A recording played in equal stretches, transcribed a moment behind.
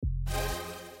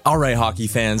All right, hockey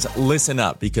fans, listen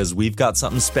up because we've got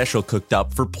something special cooked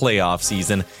up for playoff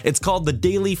season. It's called the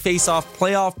Daily Face-Off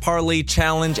Playoff Parlay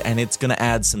Challenge, and it's going to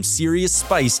add some serious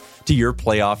spice to your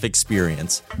playoff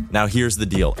experience. Now, here's the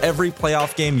deal. Every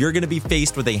playoff game, you're going to be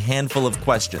faced with a handful of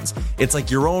questions. It's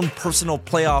like your own personal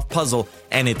playoff puzzle,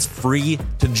 and it's free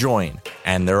to join.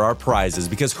 And there are prizes,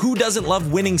 because who doesn't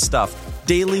love winning stuff?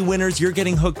 Daily winners, you're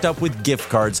getting hooked up with gift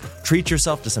cards. Treat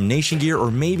yourself to some Nation gear or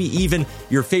maybe even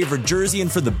your favorite jersey.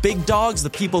 And for the big dogs, the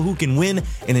people who can win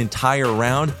an entire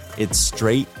round, it's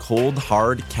straight, cold,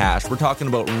 hard cash. We're talking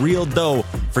about real dough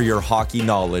for your hockey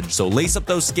knowledge. So lace up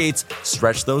those skates,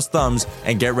 stretch those thumbs,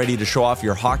 and get ready to show off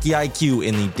your hockey IQ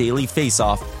in the Daily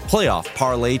Face-Off Playoff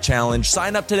Parlay Challenge.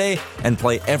 Sign up today and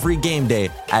play every game day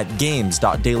at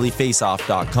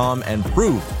games.dailyfaceoff.com and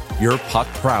prove your puck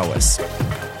prowess.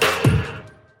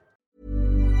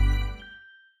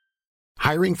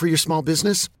 Hiring for your small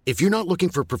business? If you're not looking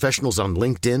for professionals on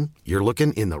LinkedIn, you're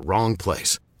looking in the wrong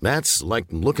place. That's like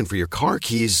looking for your car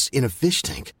keys in a fish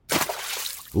tank.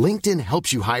 LinkedIn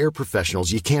helps you hire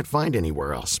professionals you can't find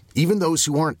anywhere else, even those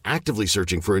who aren't actively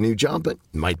searching for a new job but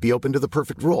might be open to the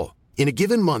perfect role. In a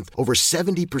given month, over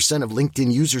 70% of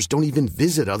LinkedIn users don't even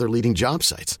visit other leading job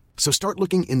sites. So start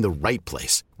looking in the right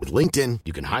place. With LinkedIn,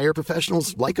 you can hire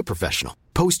professionals like a professional.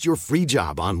 Post your free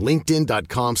job on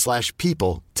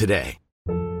linkedin.com/people today.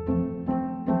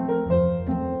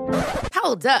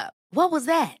 Hold up. What was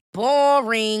that?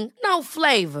 Boring. No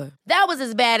flavor. That was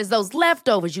as bad as those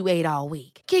leftovers you ate all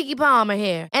week. Keke Palmer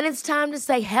here, and it's time to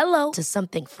say hello to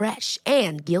something fresh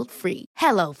and guilt-free.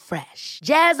 Hello Fresh.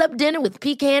 Jazz up dinner with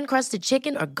pecan-crusted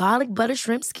chicken or garlic butter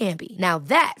shrimp scampi. Now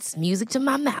that's music to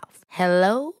my mouth.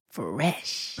 Hello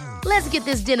Fresh. Let's get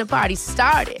this dinner party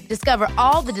started. Discover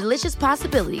all the delicious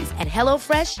possibilities at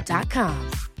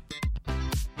hellofresh.com.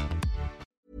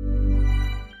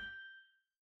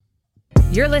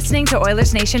 You're listening to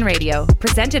Oilers Nation Radio,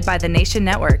 presented by the Nation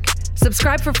Network.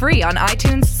 Subscribe for free on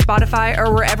iTunes, Spotify,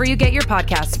 or wherever you get your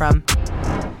podcasts from.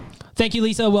 Thank you,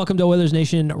 Lisa. Welcome to Oilers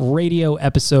Nation Radio,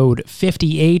 episode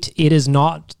 58. It is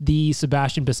not the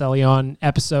Sebastian Basellion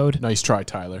episode. Nice try,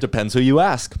 Tyler. Depends who you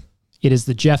ask. It is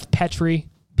the Jeff Petry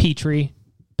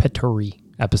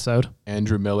episode.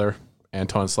 Andrew Miller,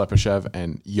 Anton Slepyshev,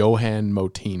 and Johan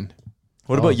Motin.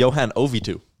 What about Johan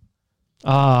Ovitu?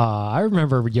 I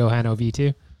remember Johan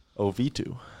Ovitu.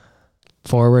 Ovitu.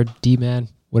 Forward, D-man,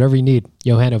 whatever you need.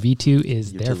 Johan Ovitu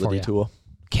is there for you. Tool.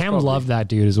 Cam loved that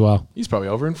dude as well. He's probably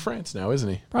over in France now, isn't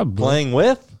he? Probably. Playing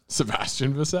with?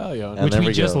 Sebastian Basellion. Which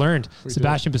we just learned.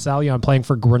 Sebastian Basellion playing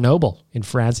for Grenoble in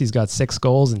France. He's got 6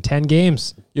 goals in 10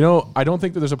 games. You know, I don't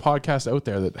think that there's a podcast out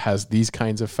there that has these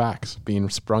kinds of facts being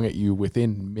sprung at you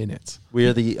within minutes. We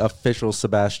are the official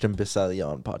Sebastian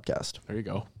Basellion podcast. There you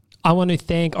go. I want to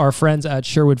thank our friends at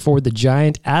Sherwood Ford the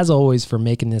Giant, as always, for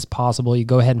making this possible. You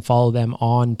go ahead and follow them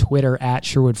on Twitter at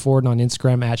Sherwood Ford and on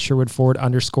Instagram at Sherwood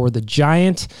Ford_the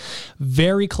Giant.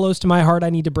 Very close to my heart.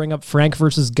 I need to bring up Frank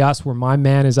versus Gus, where my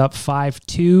man is up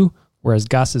 5-2, whereas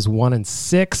Gus is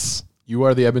 1-6. You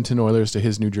are the Edmonton Oilers to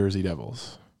his New Jersey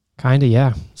Devils. Kind of,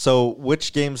 yeah. So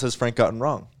which games has Frank gotten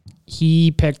wrong?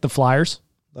 He picked the Flyers.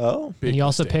 Oh. And he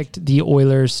also picked the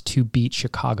Oilers to beat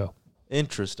Chicago.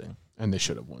 Interesting. And they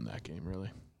should have won that game, really.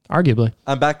 Arguably.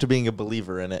 I'm back to being a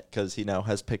believer in it because he now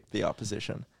has picked the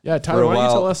opposition. Yeah, Tyler, why don't you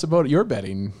tell us about your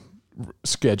betting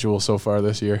schedule so far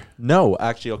this year? No,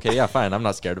 actually, okay, yeah, fine. I'm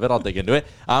not scared of it. I'll dig into it.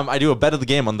 I do a bet of the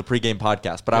game on the pregame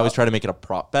podcast, but I always try to make it a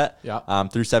prop bet. Yeah.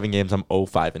 Through 7 games, I'm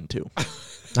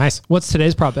 0-5-2. Nice. What's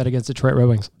today's prop bet against Detroit Red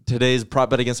Wings? Today's prop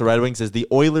bet against the Red Wings is the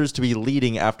Oilers to be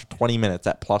leading after 20 minutes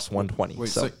at plus 120. Wait,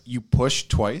 so you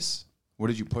pushed twice? What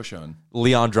did you push on?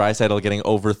 Leon Draisaitl getting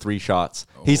over 3 shots.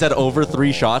 He said over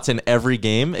 3 shots in every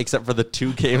game except for the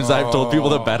 2 games I've told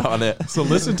people to bet on it. So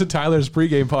listen to Tyler's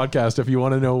pregame podcast if you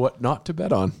want to know what not to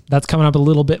bet on. That's coming up a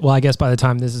little bit. Well, I guess by the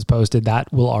time this is posted,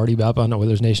 that will already be up on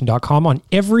OilersNation.com on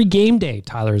every game day.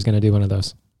 Tyler is going to do one of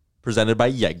those. Presented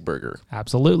by Yegburger.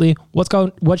 Absolutely.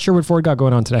 What's Sherwood Ford got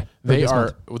going on today?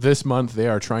 This month they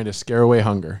are trying to scare away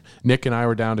hunger. Nick and I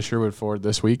were down to Sherwood Ford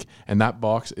this week, and that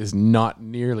box is not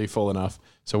nearly full enough.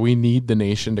 So we need the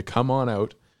nation to come on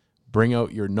out, bring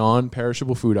out your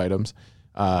non-perishable food items.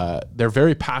 They're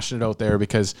very passionate out there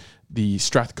because the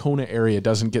Strathcona area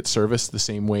doesn't get serviced the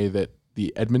same way that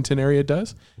the Edmonton area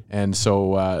does, and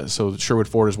so Sherwood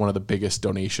Ford is one of the biggest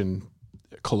donation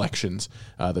collections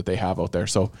that they have out there.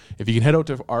 So if you can head out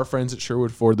to our friends at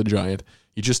Sherwood Ford the Giant,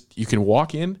 you can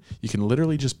walk in, you can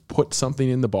literally just put something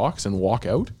in the box and walk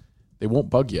out. They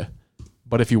won't bug you.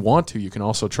 But if you want to, you can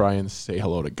also try and say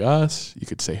hello to Gus. You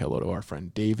could say hello to our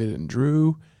friend David and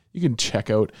Drew. You can check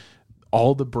out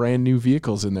all the brand new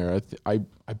vehicles in there. I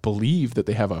believe that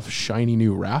they have a shiny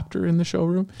new Raptor in the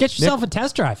showroom. Get yourself a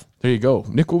test drive. There you go.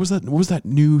 Nick, what was that? What was that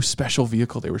new special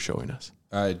vehicle they were showing us?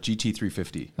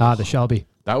 GT350. The Shelby.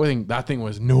 That thing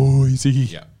was noisy.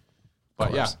 Yeah.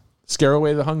 But yeah, scare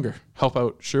away the hunger. Help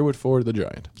out Sherwood Ford the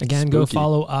Giant. Again, go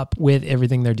follow up with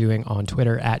everything they're doing on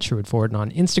Twitter at Sherwood Ford and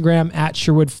on Instagram at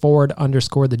Sherwood Ford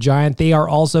 _ the Giant. They are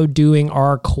also doing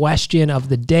our question of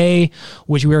the day,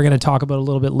 which we are going to talk about a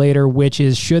little bit later, which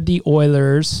is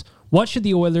what should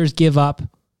the Oilers give up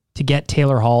to get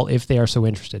Taylor Hall if they are so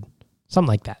interested? Something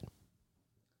like that.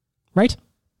 Right?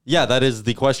 Yeah, that is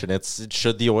the question. It's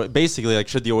should the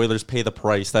Oilers pay the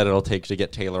price that it'll take to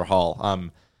get Taylor Hall?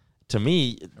 To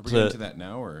me, are we getting to that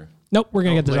now or? Nope, we're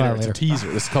going to get to that later. It's a teaser.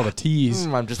 This is called a tease.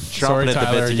 I'm just Sorry, chomping at the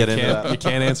Tyler, bit to get into that. You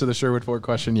can't answer the Sherwood Ford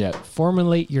question yet.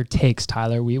 Formulate your takes,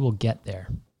 Tyler. We will get there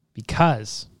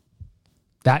because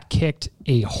that kicked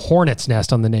a hornet's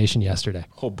nest on the Nation yesterday.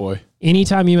 Oh, boy.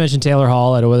 Anytime you mention Taylor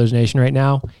Hall at Oilers Nation right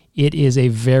now, it is a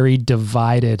very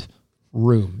divided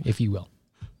room, if you will.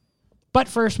 But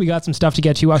first, we got some stuff to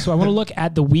get to. So I want to look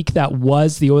at the week that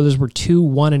was. The Oilers were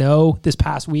 2-1-0 this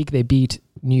past week. They beat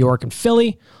New York and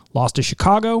Philly, lost to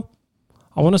Chicago.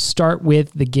 I want to start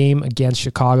with the game against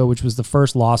Chicago, which was the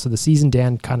first loss of the season.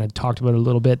 Dan kind of talked about it a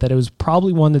little bit, that it was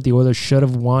probably one that the Oilers should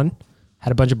have won.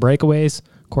 Had a bunch of breakaways.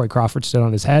 Corey Crawford stood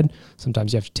on his head.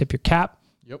 Sometimes you have to tip your cap.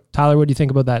 Yep. Tyler, what do you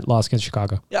think about that loss against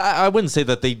Chicago? Yeah, I wouldn't say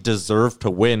that they deserve to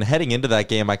win. Heading into that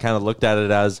game, I kind of looked at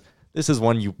it as, this is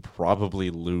one you probably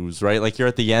lose, right? Like, you're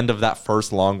at the end of that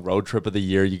first long road trip of the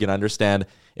year. You can understand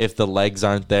if the legs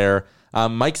aren't there.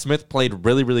 Mike Smith played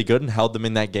really, really good and held them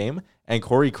in that game. And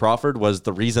Corey Crawford was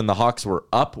the reason the Hawks were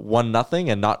up 1-0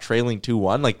 and not trailing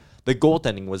 2-1. Like, the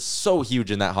goaltending was so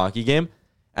huge in that hockey game.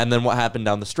 And then what happened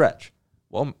down the stretch?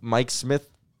 Well, Mike Smith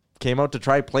came out to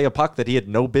try play a puck that he had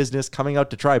no business coming out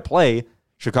to try play.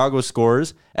 Chicago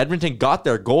scores. Edmonton got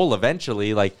their goal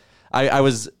eventually. Like,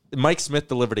 Mike Smith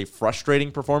delivered a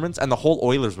frustrating performance, and the whole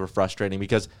Oilers were frustrating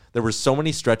because there were so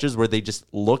many stretches where they just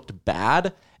looked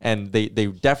bad, and they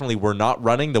definitely were not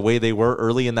running the way they were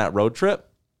early in that road trip.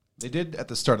 They did at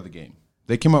the start of the game.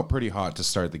 They came out pretty hot to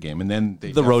start the game, and then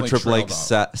the road trip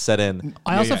set in.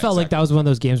 I also felt like that was one of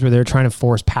those games where they were trying to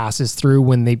force passes through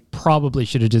when they probably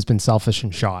should have just been selfish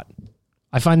and shot.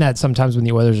 I find that sometimes when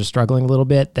the Oilers are struggling a little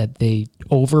bit, that they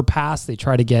overpass, they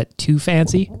try to get too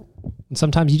fancy. And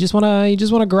sometimes you just want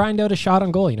to grind out a shot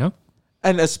on goal, you know?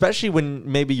 And especially when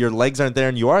maybe your legs aren't there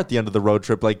and you are at the end of the road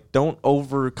trip, like, don't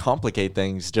overcomplicate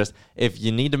things. Just, if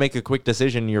you need to make a quick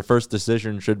decision, your first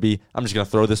decision should be, I'm just going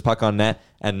to throw this puck on net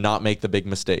and not make the big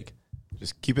mistake.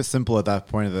 Just keep it simple at that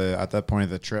point of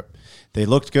the trip. They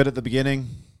looked good at the beginning,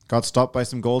 got stopped by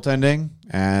some goaltending,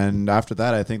 and after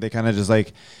that, I think they kind of just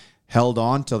held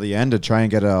on till the end to try and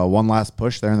get a one last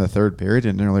push there in the third period.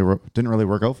 It didn't really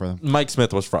work out for them. Mike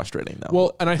Smith was frustrating though.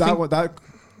 Well, and I think that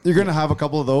you're going to have a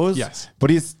couple of those. Yes, but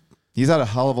he's had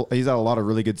a lot of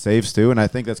really good saves too, and I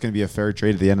think that's going to be a fair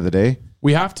trade at the end of the day.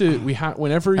 Whenever you have a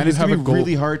goal, it's going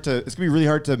to be really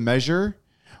hard to measure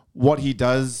what he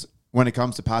does when it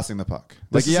comes to passing the puck.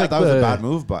 That was a bad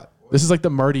move, but this is like the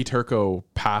Marty Turco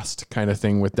past kind of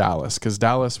thing with Dallas, because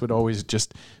Dallas would always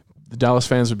the Dallas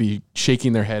fans would be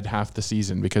shaking their head half the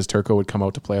season because Turco would come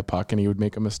out to play a puck and he would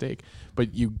make a mistake.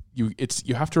 But you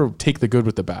have to take the good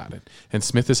with the bad. And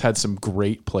Smith has had some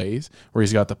great plays where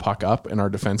he's got the puck up, and our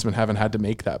defensemen haven't had to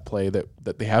make that play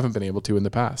that they haven't been able to in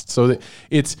the past. So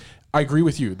I agree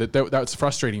with you that's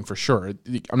frustrating for sure.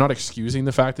 I'm not excusing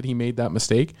the fact that he made that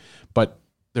mistake, but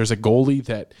there's a goalie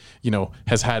that,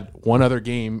 has had one other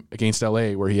game against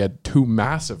LA where he had two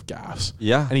massive gaffes.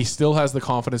 Yeah. And he still has the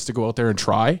confidence to go out there and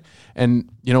try. And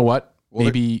you know what? Well,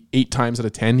 maybe 8 times out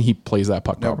of 10, he plays that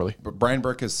puck properly. But Brian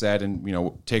Burke has said, and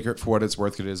take it for what it's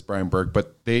worth, it is Brian Burke,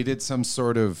 but they did some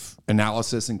sort of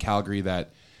analysis in Calgary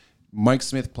that Mike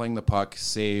Smith playing the puck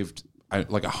saved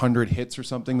like 100 hits or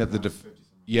something that the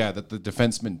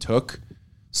defenseman took.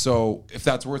 So if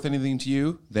that's worth anything to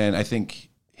you, then I think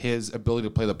his ability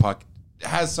to play the puck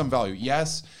has some value.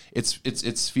 Yes,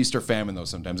 it's feast or famine though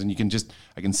sometimes, and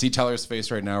I can see Tyler's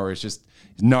face right now where he's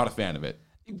not a fan of it.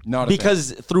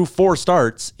 Because through 4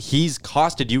 starts, he's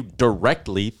costed you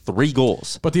directly 3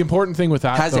 goals. But the important thing with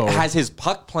that has his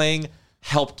puck playing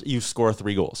helped you score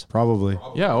 3 goals? Probably.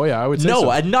 Yeah. Oh yeah. I would say no,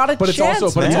 so. not a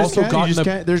chance. But it's also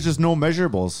gotten there's just no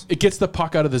measurables. It gets the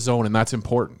puck out of the zone, and that's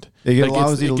important. It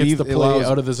allows you to leave the play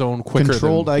out of the zone quicker.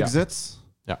 Controlled exits.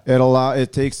 Yeah.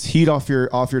 It takes heat off your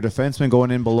defenseman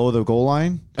going in below the goal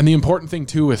line. And the important thing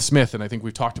too with Smith, and I think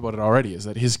we've talked about it already, is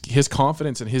that his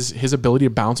confidence and his ability to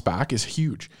bounce back is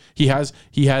huge. He has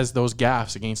those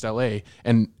gaffes against LA,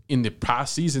 and in the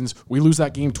past seasons we lose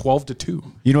that game 12-2.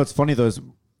 You know what's funny though is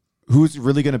who's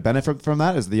really going to benefit from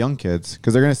that is the young kids,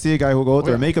 because they're going to see a guy who'll go out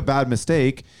there and make a bad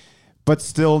mistake, but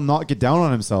still not get down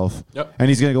on himself. Yep. And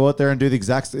he's going to go out there and do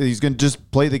he's going to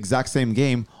just play the exact same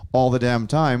game all the damn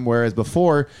time. Whereas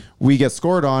before we get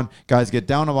scored on, guys get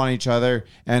down on each other,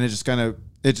 and it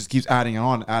just keeps adding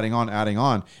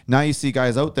on. Now you see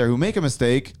guys out there who make a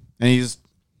mistake and he just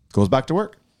goes back to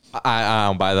work. I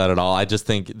don't buy that at all. I just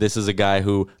think this is a guy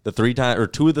who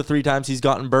two of the three times he's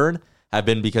gotten burned have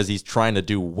been because he's trying to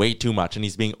do way too much and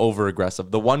he's being over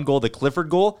aggressive. The one goal, the Clifford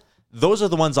goal, those are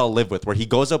the ones I'll live with, where he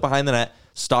goes out behind the net,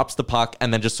 stops the puck,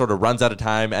 and then just sort of runs out of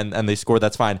time and they score.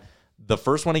 That's fine. The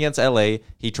first one against LA,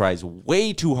 he tries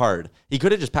way too hard. He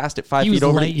could have just passed it 5 feet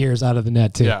over. He was light years out of the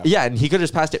net too. Yeah, and he could have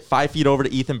just passed it 5 feet over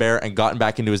to Ethan Bear and gotten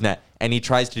back into his net. And he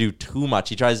tries to do too much.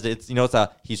 He tries to,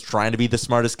 he's trying to be the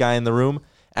smartest guy in the room.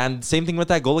 And same thing with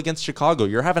that goal against Chicago.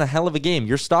 You're having a hell of a game.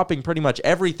 You're stopping pretty much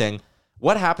everything.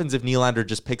 What happens if Nylander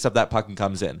just picks up that puck and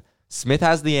comes in? Smith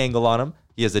has the angle on him.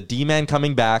 He has a D-man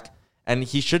coming back. And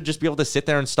he should just be able to sit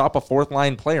there and stop a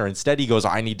fourth-line player. Instead, he goes,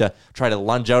 I need to try to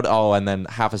lunge out. Oh, and then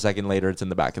half a second later, it's in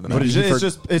the back of the net.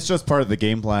 But it's just part of the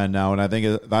game plan now, and I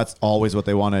think that's always what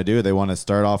they want to do. They want to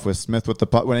start off with Smith with the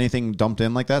puck. When anything dumped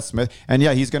in like that, Smith, and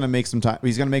yeah, he's going to make some time.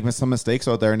 He's going to make some mistakes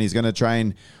out there, and he's going to try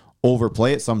and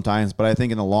overplay it sometimes. But I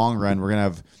think in the long run, we're going to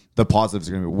have the positives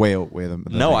are going to be way outweigh them.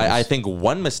 No, I think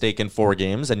one mistake in 4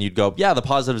 games, and you'd go, yeah, the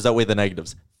positives outweigh the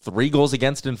negatives. 3 goals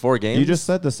against in 4 games. You just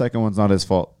said the second one's not his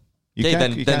fault. You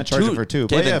can't charge it for 2.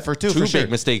 But yeah, for 2 2 for sure.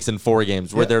 big mistakes in 4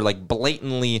 games where they're like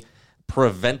blatantly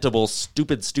preventable,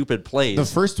 stupid plays. The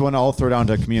first one I'll throw down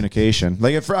to communication.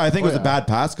 Like I think it was a bad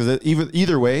pass because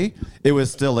either way, it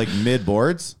was still like mid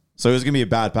boards. So it was going to be a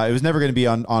bad pass. It was never going to be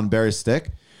on Bear's stick.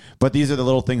 But these are the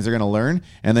little things they're going to learn.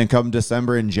 And then come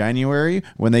December and January,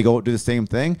 when they go do the same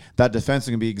thing, that defense is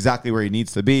going to be exactly where he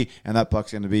needs to be. And that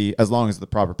puck's going to be, as long as the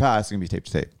proper pass, it's going to be tape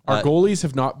to tape. Our goalies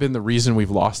have not been the reason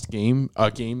we've lost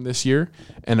a game this year.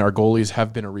 And our goalies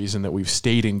have been a reason that we've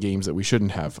stayed in games that we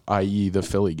shouldn't have, i.e. the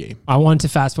Philly game. I wanted to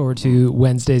fast forward to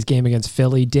Wednesday's game against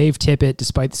Philly. Dave Tippett,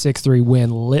 despite the 6-3 win,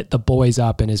 lit the boys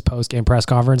up in his post-game press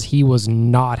conference. He was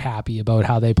not happy about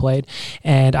how they played.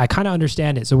 And I kind of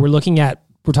understand it. So we're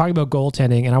talking about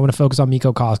goaltending, and I want to focus on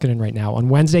Mikko Koskinen right now. On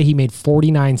Wednesday, he made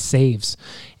 49 saves.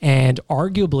 And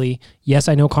arguably, yes,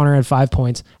 I know Connor had 5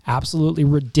 points, absolutely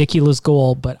ridiculous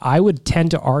goal, but I would tend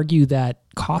to argue that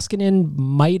Koskinen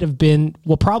might have been,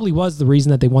 probably was the reason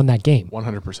that they won that game.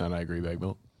 100% I agree,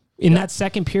 Bagmill. In that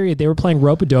second period, they were playing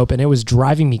rope-a-dope, and it was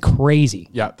driving me crazy.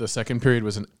 Yeah, the second period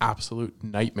was an absolute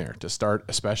nightmare to start,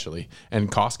 especially.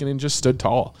 And Koskinen just stood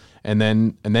tall. And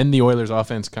then the Oilers'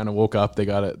 offense kind of woke up. They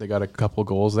got a couple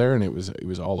goals there, and it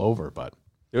was all over. But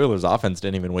the Oilers' offense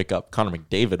didn't even wake up. Connor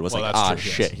McDavid was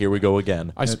shit, here we go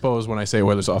again. I suppose when I say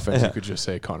Oilers' offense, you could just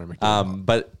say Connor McDavid.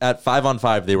 But at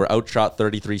 5-on-5, they were outshot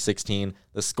 33-16.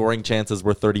 The scoring chances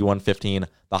were 31-15.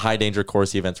 The high-danger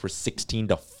Corsi events were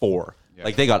 16-4. Yeah.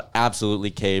 Like, they got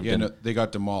absolutely caved. Yeah, they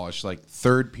got demolished. Like,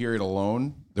 third period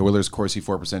alone, the Oilers' Corsi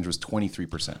 4 percentage was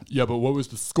 23%. Yeah, but what was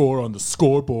the score on the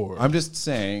scoreboard? I'm just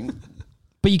saying.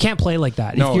 But you can't play like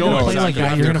that. If you're going to play like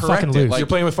that, you're going to fucking lose. Like, you're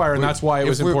playing with fire, and that's why it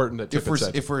was important that Tippett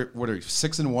said. If we're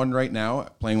 6-1 right now,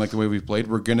 playing like the way we've played,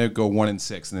 we're going to go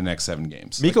 1-6 in the next 7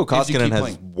 games. Mikko Koskinen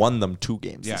has won them 2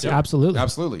 games. Yeah,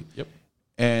 absolutely. Yep.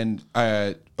 And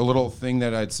a little thing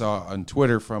that I saw on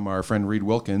Twitter from our friend Reed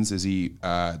Wilkins is the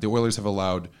Oilers have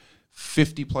allowed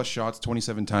 50-plus shots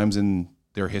 27 times in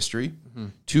their history. Mm-hmm.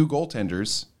 2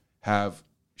 goaltenders have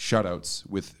shutouts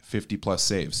with 50-plus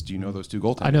saves. Do you know those 2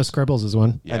 goaltenders? I know Scribbles is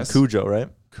one. Yes. And Cujo, right?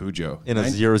 Cujo. In a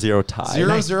 0-0 tie.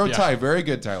 0-0 tie. Very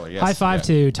good, Tyler. Yes. High five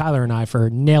to Tyler and I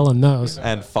for nailing those.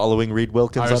 And following Reed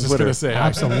Wilkins on Twitter. I was just going to say.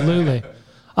 Absolutely.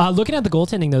 Looking at the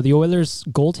goaltending, though, the Oilers'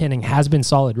 goaltending has been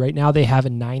solid. Right now, they have a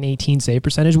 .918 save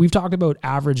percentage. We've talked about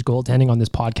average goaltending on this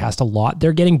podcast a lot.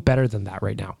 They're getting better than that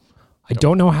right now. I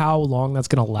don't know how long that's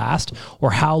going to last or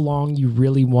how long you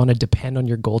really want to depend on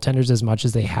your goaltenders as much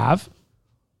as they have,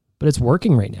 but it's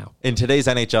working right now. In today's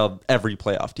NHL, every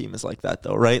playoff team is like that,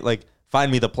 though, right? Like,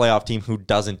 find me the playoff team who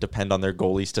doesn't depend on their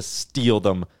goalies to steal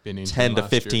them 10 to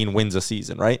 15 wins a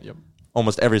season, right? Yep.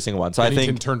 Almost every single one. So Binnington I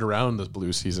think turned around the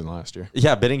Blues season last year.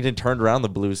 Yeah, Binnington turned around the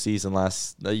Blues season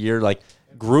last year. Like,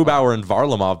 Grubauer and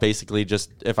Varlamov basically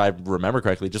just, if I remember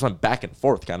correctly, just went back and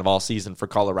forth kind of all season for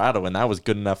Colorado, and that was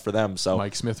good enough for them. So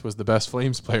Mike Smith was the best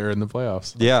Flames player in the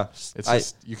playoffs. Yeah. It's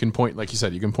just, you can point, like you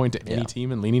said, you can point to any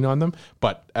team and leaning on them.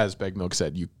 But as Beg Milk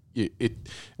said,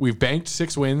 we've banked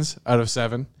 6 wins out of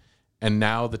 7. And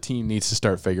now the team needs to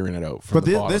start figuring it out. But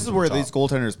this is where these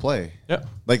goaltenders play. Yeah.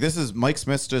 Like, this is Mike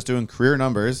Smith's just doing career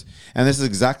numbers. And this is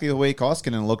exactly the way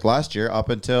Koskinen looked last year up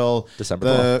until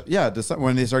December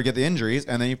when they started to get the injuries.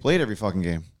 And then he played every fucking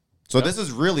game. So this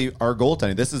is really our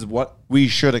goaltending. This is what we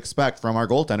should expect from our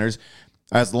goaltenders,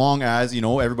 as long as,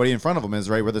 everybody in front of them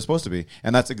is right where they're supposed to be.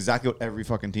 And that's exactly what every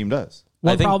fucking team does.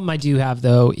 One problem I do have,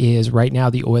 though, is right now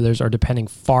the Oilers are depending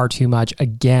far too much,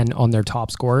 again, on their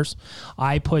top scorers.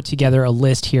 I put together a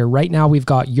list here. Right now, we've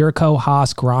got Yurko,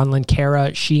 Haas, Granlund,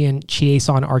 Kara, Sheehan,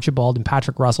 Chiasson, Archibald, and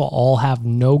Patrick Russell all have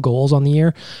no goals on the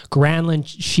year. Granlund,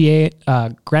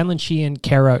 Sheehan,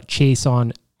 Kara,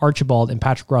 Chiasson, Archibald, and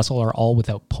Patrick Russell are all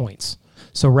without points.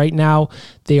 So right now,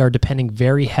 they are depending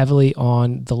very heavily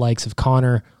on the likes of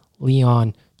Connor,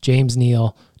 Leon, James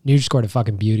Neal. Nuge scored a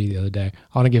fucking beauty the other day.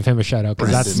 I want to give him a shout out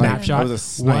because that snapshot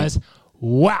was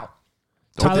wow.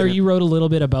 Tyler, you wrote a little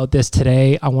bit about this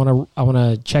today. I want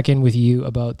to check in with you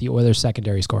about the Oilers'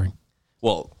 secondary scoring.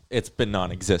 Well, it's been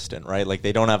non-existent, right? Like,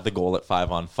 they don't have the goal at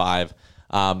 5-on-5.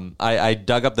 I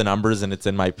dug up the numbers, and it's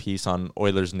in my piece on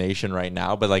Oilers Nation right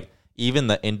now. But like, even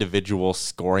the individual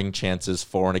scoring chances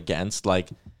for and against, like,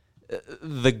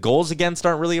 the goals against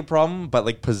aren't really a problem, but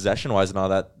like possession-wise and all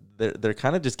that, they're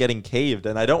kind of just getting caved.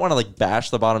 And I don't want to like bash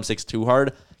the bottom 6 too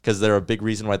hard, because they're a big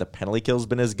reason why the penalty kill has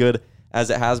been as good as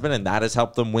it has been, and that has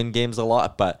helped them win games a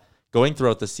lot. But going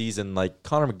throughout the season, like,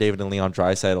 Connor McDavid and Leon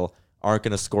Draisaitl aren't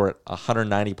going to score at a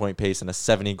 190-point pace and a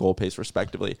 70-goal pace,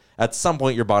 respectively. At some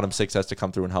point, your bottom 6 has to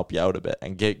come through and help you out a bit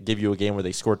and give you a game where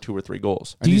they score 2 or 3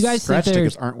 goals. Do you guys think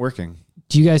tickets aren't working?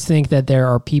 Do you guys think that there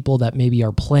are people that maybe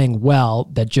are playing well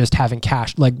that just haven't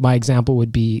cashed? Like, my example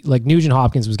would be, like, Nugent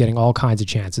Hopkins was getting all kinds of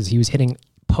chances. He was hitting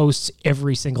posts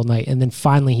every single night, and then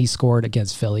finally he scored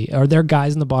against Philly. Are there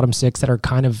guys in the bottom 6 that are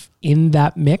kind of in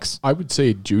that mix? I would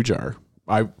say Jujar.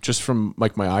 I just from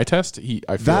like my eye test,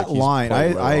 I feel that like line.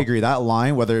 I agree. That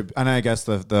line, and I guess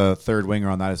the third winger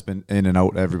on that has been in and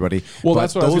out. Everybody. Well, but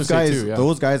that's what those I was guys. Say too, yeah.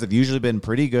 Those guys have usually been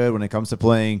pretty good when it comes to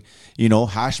playing.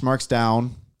 Hash marks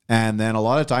down, and then a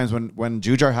lot of times when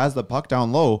Jujar has the puck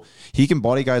down low, he can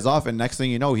body guys off, and next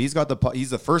thing you know, he's got the puck.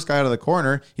 He's the first guy out of the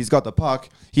corner. He's got the puck.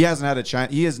 He hasn't had a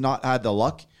chance. He has not had the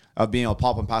luck of being able to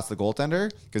pop him past the goaltender,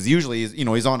 because usually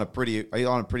he's on a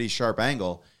pretty sharp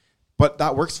angle. But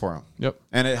that works for him. Yep.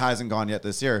 And it hasn't gone yet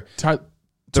this year.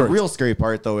 The real scary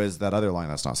part, though, is that other line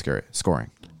that's not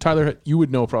scoring. Tyler, you would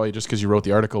know probably just because you wrote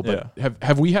the article, but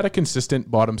have we had a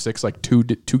consistent bottom 6, like two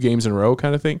games in a row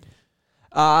kind of thing?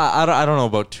 I don't know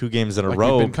about 2 games in a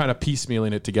row. You've been kind of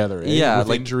piecemealing it together, yeah, with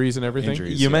like injuries and everything.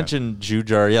 You mentioned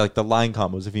Jujar, like the line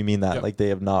combos, if you mean that. Like, they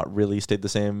have not really stayed the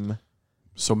same.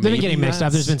 So they've been getting mixed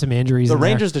up. There's been some injuries. The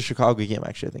Rangers to Chicago game,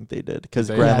 actually, I think they did, because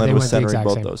Granlund was centering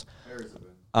both those.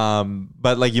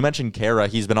 But like you mentioned, Kara,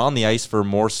 he's been on the ice for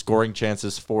more scoring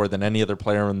chances for than any other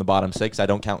player in the bottom 6. I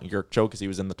don't count Yurko because he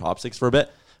was in the top 6 for a bit,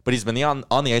 but he's been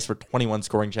on the ice for 21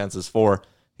 scoring chances for.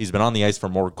 He's been on the ice for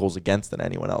more goals against than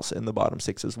anyone else in the bottom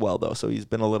 6 as well, though. So he's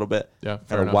been a little bit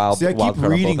wild. See, I keep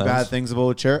reading bad things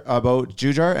about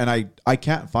Jujar, and I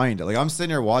can't find it. Like, I'm sitting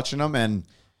here watching him, and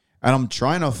I'm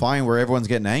trying to find where everyone's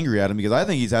getting angry at him, because I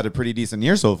think he's had a pretty decent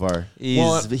year so far.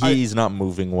 He's not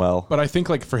moving well. But I think,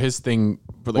 like, for his thing...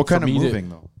 Like, what kind of moving,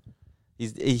 though?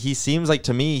 He seems like,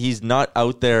 to me, he's not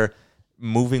out there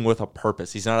moving with a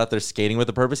purpose. He's not out there skating with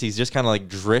a purpose. He's just kind of like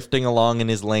drifting along in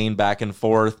his lane back and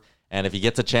forth. And if he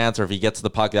gets a chance or if he gets the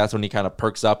puck, that's when he kind of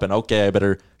perks up and, okay, I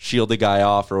better shield the guy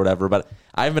off or whatever. But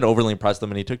I haven't been overly impressed with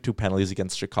him, and he took 2 penalties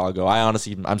against Chicago. I'm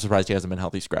surprised he hasn't been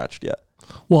healthy scratched yet.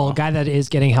 Well, a guy that is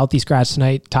getting healthy scratched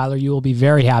tonight, Tyler, you will be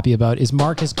very happy about, is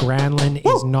Marcus Granlund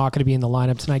is not going to be in the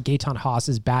lineup tonight. Gaetan Haas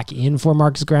is back in for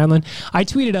Marcus Granlund. I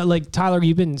tweeted out, like, Tyler,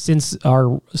 you've been, since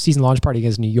our season launch party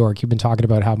against New York, you've been talking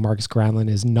about how Marcus Granlund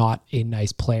is not a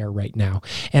nice player right now.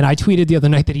 And I tweeted the other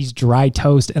night that he's dry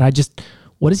toast, and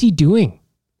what is he doing?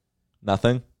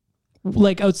 Nothing.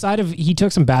 Like, outside of, he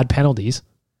took some bad penalties,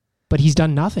 but he's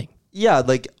done nothing. Yeah,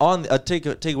 like, on take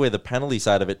away the penalty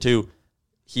side of it too.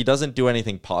 He doesn't do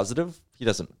anything positive. He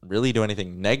doesn't really do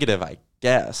anything negative, I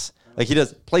guess. Like,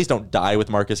 plays don't die with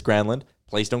Marcus Granlund.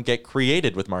 Plays don't get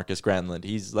created with Marcus Granlund.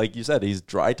 He's, like you said, he's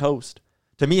dry toast.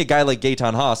 To me, a guy like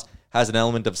Gaetan Haas has an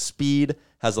element of speed,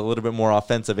 has a little bit more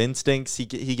offensive instincts. He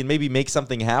can maybe make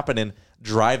something happen and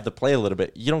drive the play a little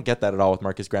bit. You don't get that at all with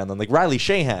Marcus Granlund. Like, Riley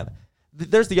Sheahan,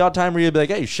 there's the odd time where you'll be like,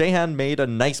 hey, Sheahan made a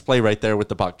nice play right there with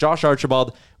the puck. Josh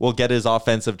Archibald will get his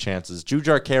offensive chances.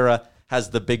 Jujhar Khaira has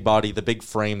the big body, the big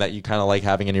frame that you kind of like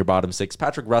having in your bottom six.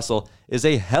 Patrick Russell is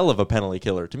a hell of a penalty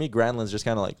killer. To me, Granlund's just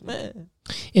kind of like, meh.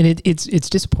 And it's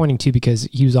disappointing too, because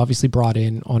he was obviously brought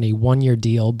in on a 1-year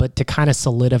deal, but to kind of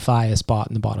solidify a spot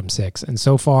in the bottom six. And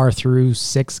so far through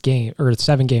 7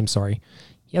 games,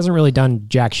 he hasn't really done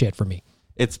jack shit for me.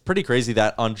 It's pretty crazy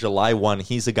that on July 1,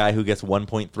 he's a guy who gets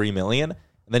 $1.3 million. And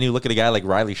then you look at a guy like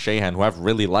Riley Sheahan, who I've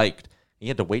really liked. He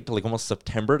had to wait till like almost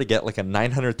September to get like a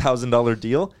 $900,000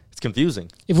 deal. It's confusing.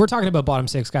 If we're talking about bottom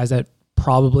six guys that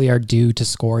probably are due to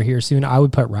score here soon, I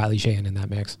would put Riley Sheahan in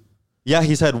that mix. Yeah,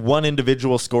 he's had one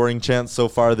individual scoring chance so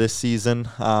far this season.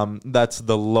 That's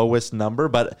the lowest number,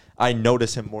 but I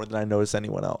notice him more than I notice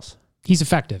anyone else. He's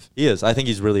effective. He is. I think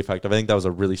he's really effective. I think that was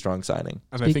a really strong signing.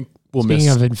 And I think Speaking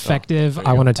of effective,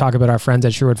 I want to talk about our friends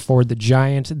at Sherwood Ford, the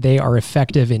Giant. They are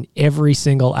effective in every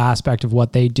single aspect of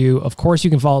what they do. Of course, you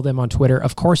can follow them on Twitter.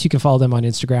 Of course, you can follow them on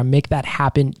Instagram. Make that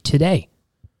happen today.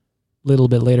 A little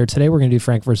bit later today, we're going to do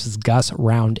Frank versus Gus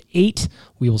round 8.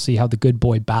 We will see how the good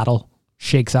boy battle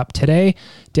shakes up today.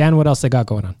 Dan, what else they got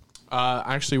going on?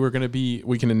 Actually,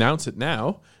 we can announce it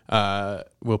now.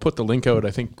 We'll put the link out,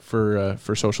 I think, for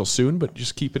social soon, but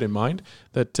just keep it in mind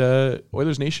that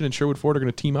Oilers Nation and Sherwood Ford are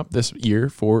going to team up this year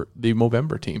for the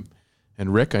Movember team.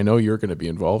 And Rick, I know you're going to be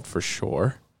involved for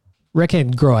sure. Rick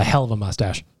can grow a hell of a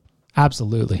mustache.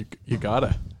 Absolutely. You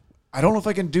gotta. I don't know if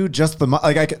I can do just the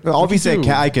obviously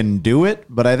I can do it,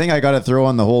 but I think I got to throw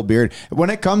on the whole beard. When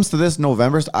it comes to this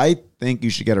November, I think you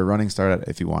should get a running start at it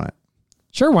if you want it.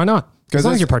 Sure, why not? As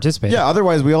long as you're participating. Yeah,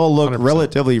 otherwise we all look 100%.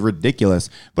 relatively ridiculous.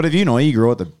 But if you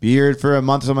grow out the beard for a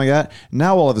month or something like that,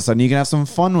 now all of a sudden you can have some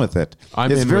fun with it.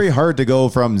 It's very hard to go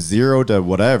from 0 to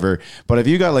whatever. But if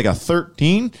you got like a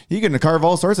 13, you can carve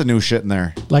all sorts of new shit in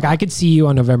there. Like I could see you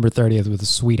on November 30th with a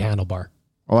sweet handlebar.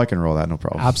 Oh, I can roll that, no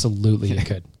problem. Absolutely, you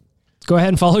could. Go ahead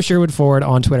and follow Sherwood Ford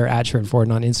on Twitter at Sherwood Ford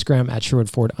and on Instagram at Sherwood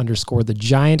Ford _the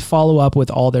Giant. Follow up with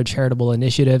all their charitable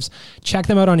initiatives. Check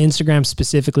them out on Instagram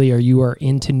specifically, or you are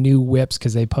into new whips,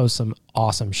 because they post some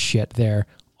awesome shit there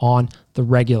on the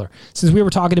regular. Since we were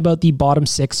talking about the bottom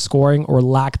six scoring or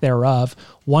lack thereof,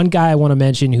 one guy I want to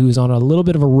mention who's on a little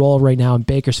bit of a roll right now in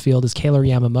Bakersfield is Kailer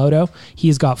Yamamoto.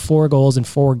 He's got 4 goals in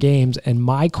 4 games. And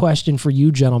my question for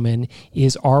you gentlemen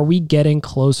is, are we getting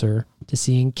closer to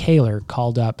seeing Kailer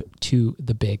called up to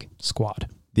the big squad?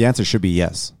 The answer should be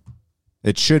yes.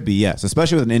 It should be yes,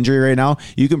 especially with an injury right now.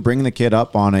 You can bring the kid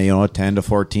up on a 10 to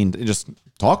 14. Just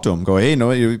talk to him. Go, hey,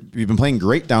 you've been playing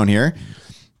great down here.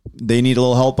 They need a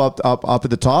little help up at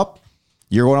the top.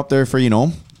 You're going up there for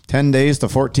 10 days to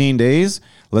 14 days.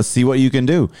 Let's see what you can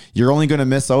do. You're only going to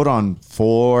miss out on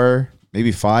 4,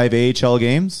 maybe 5 AHL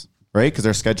games, right? Because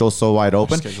their schedule is so wide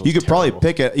open. You could probably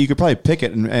pick it. You could probably pick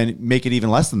it and make it even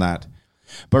less than that.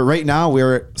 But right now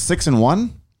we're at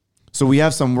 6-1, so we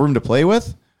have some room to play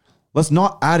with. Let's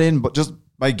not add in, but just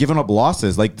by giving up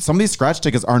losses. Like, some of these scratch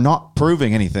tickets are not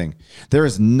proving anything. There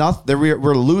is nothing.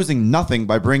 We're losing nothing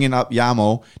by bringing up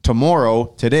Yamo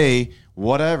tomorrow, today,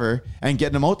 whatever, and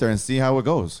getting them out there and see how it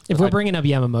goes. If we're bringing up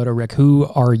Yamamoto, Rick, who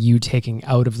are you taking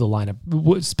out of the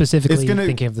lineup? Specifically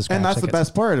thinking of the scratch and that's tickets. The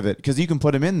best part of it, because you can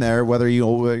put him in there, whether you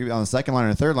on the second line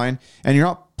or third line, and you're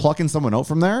not plucking someone out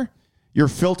from there. You're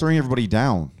filtering everybody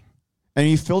down. And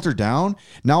you filter down,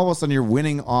 now all of a sudden you're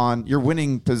winning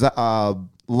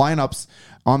lineups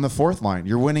on the fourth line.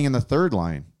 You're winning in the third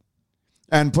line.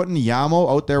 And putting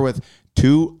Yamo out there with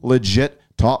 2 legit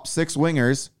top 6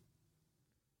 wingers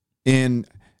in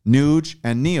Nuge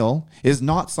and Neal is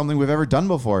not something we've ever done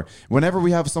before. Whenever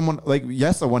we have someone like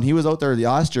Yessa, when he was out there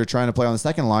last year trying to play on the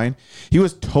second line, he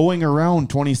was towing around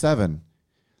 27.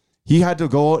 He had to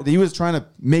go. He was trying to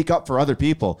make up for other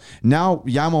people. Now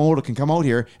Yamamoto can come out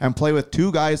here and play with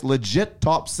 2 guys, legit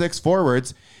top 6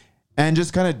 forwards, and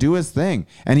just kind of do his thing.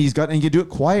 And he can do it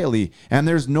quietly. And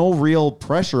there's no real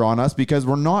pressure on us because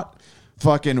we're not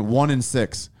fucking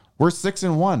 1-6. We're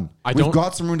 6-1. We've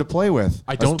got some room to play with.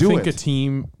 I don't think a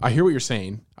team. I hear what you're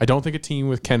saying. I don't think a team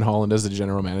with Ken Holland as the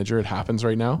general manager. It happens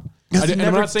right now. Because he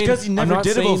never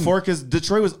did it before. Because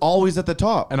Detroit was always at the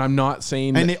top, and I'm not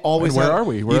saying. And they always. Where are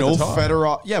we? We're at the top.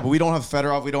 Fedorov. Yeah, but we don't have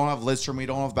Fedorov. We don't have Lidstrom. We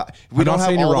don't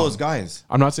have all those guys.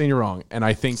 I'm not saying you're wrong, and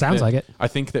I think sounds like it. I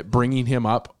think that bringing him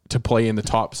up to play in the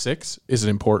top 6 is an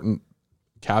important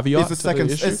caveat. It's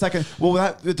second.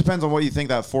 Well, it depends on what you think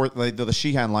that fourth, like the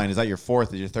Sheahan line, is that your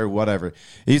fourth, is your third, whatever.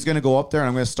 He's going to go up there, and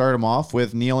I'm going to start him off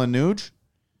with Neal and Nuge.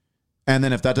 And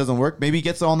then if that doesn't work, maybe he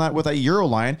gets on that with a Euro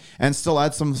line and still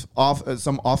add some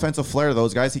offensive flair to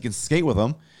those guys. He can skate with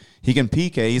them. He can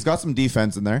PK. He's got some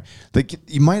defense in there.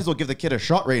 You might as well give the kid a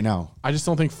shot right now. I just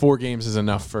don't think 4 games is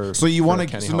enough for. So you want to?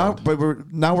 Kenny So now, Holland. but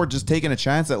we're just taking a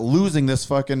chance at losing this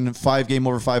fucking 5-game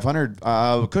over 500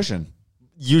 cushion.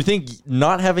 You think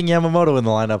not having Yamamoto in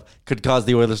the lineup could cause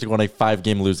the Oilers to go on a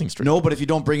 5-game losing streak? No, but if you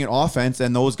don't bring in offense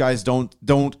and those guys don't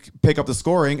pick up the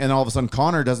scoring, and all of a sudden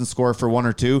Connor doesn't score for 1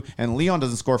 or 2, and Leon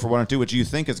doesn't score for 1 or 2, which you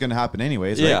think is going to happen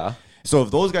anyways, right? Yeah. So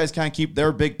if those guys can't keep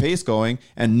their big pace going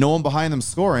and no one behind them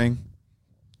scoring,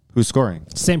 who's scoring?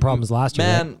 Same problem as last year.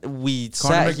 Man, Right? we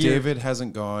Connor sat here. McDavid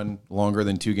hasn't gone longer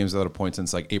than 2 games without a point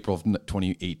since like April of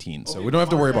 2018. So we don't have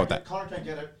to worry about that. Connor can't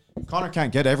get it. Connor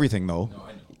can't get everything though. No,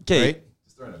 I know. Okay, Right?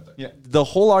 the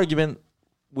whole argument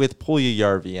with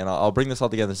Puljujärvi, and I'll bring this all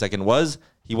together in a second, was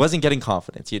he wasn't getting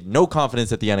confidence. He had no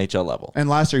confidence at the NHL level. And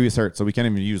last year he was hurt, so we can't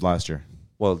even use last year.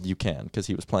 Well, you can because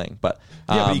he was playing, but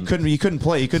Yeah, but he couldn't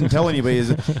play. He couldn't tell anybody.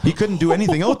 He couldn't do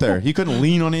anything out there. He couldn't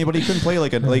lean on anybody. He couldn't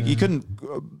play he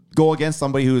couldn't go against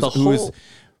somebody who is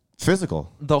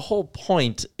physical. The whole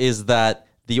point is that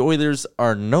the Oilers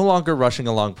are no longer rushing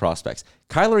along prospects.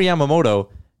 Kyler Yamamoto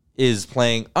is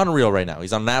playing unreal right now.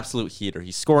 He's on an absolute heater.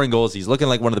 He's scoring goals. He's looking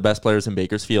like one of the best players in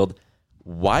Bakersfield.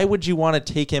 Why would you want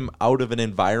to take him out of an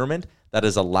environment that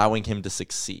is allowing him to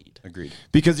succeed? Agreed.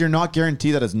 Because you're not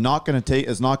guaranteed that it's not going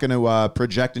to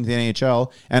project into the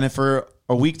NHL. And if for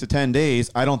a week to 10 days,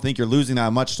 I don't think you're losing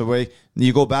that much. The way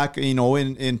you go back,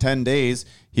 in 10 days,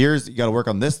 you got to work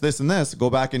on this, and this. Go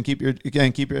back and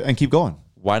keep going.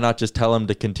 Why not just tell him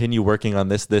to continue working on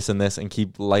this, and this, and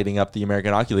keep lighting up the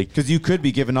American Hockey League? Because you could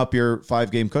be giving up your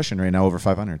 5-game cushion right now over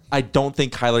 500. I don't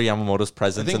think Kyler Yamamoto's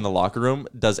presence in the locker room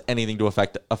does anything to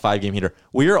affect a 5-game heater.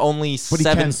 We are only But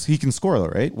he can score though,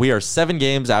 right? We are 7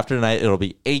 games after tonight. It'll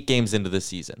be 8 games into the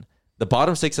season. The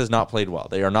bottom 6 has not played well.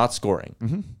 They are not scoring.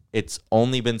 Mm-hmm. It's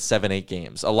only been 7-8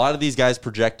 games. A lot of these guys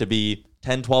project to be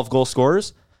 10, 12 goal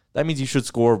scorers. That means you should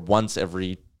score once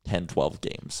every 10, 12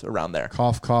 games around there.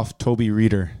 Cough, cough, Toby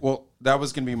Reeder. Well, that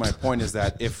was going to be my point, is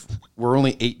that if we're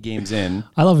only 8 games in,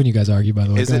 I love when you guys argue, by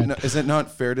the way. is it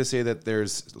not fair to say that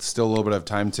there's still a little bit of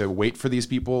time to wait for these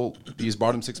people, these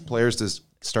bottom 6 players, to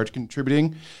start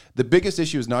contributing? The biggest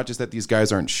issue is not just that these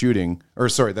guys aren't scoring.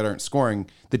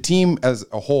 The team as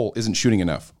a whole isn't shooting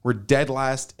enough. We're dead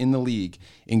last in the league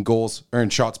in goals or in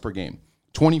shots per game.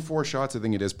 24 shots, I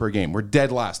think it is, per game. We're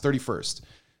dead last, 31st.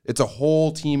 It's a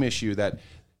whole team issue that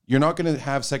you're not going to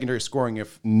have secondary scoring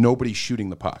if nobody's shooting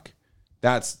the puck.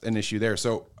 That's an issue there.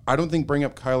 So I don't think bring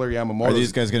up Kyler Yamamoto. Are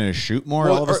these guys going to shoot more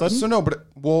all of a sudden?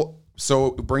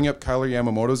 So bring up Kyler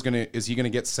Yamamoto. Is he going to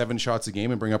get 7 shots a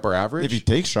game and bring up our average? If he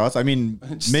takes shots, I mean,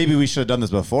 maybe we should have done this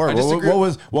before.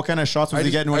 What kind of shots was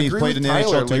he getting when he played in the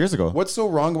NHL 2 years ago? What's so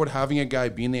wrong about having a guy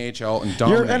be in the AHL and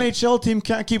dominate? Your NHL team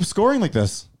can't keep scoring like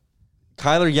this.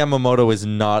 Kyler Yamamoto is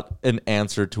not an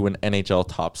answer to an NHL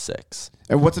top 6.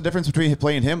 And what's the difference between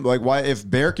playing him? Like, why, if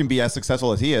Bear can be as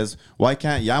successful as he is, why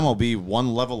can't Yamo be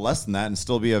one level less than that and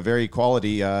still be a very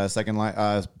quality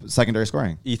secondary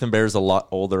scoring? Ethan Bear's a lot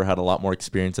older, had a lot more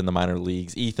experience in the minor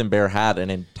leagues. Ethan Bear had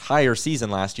an entire season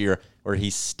last year where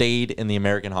he stayed in the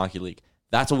American Hockey League.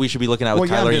 That's what we should be looking at with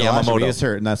Kyler Yamamoto. He is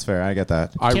hurt, and that's fair. I get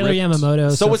that. Kyler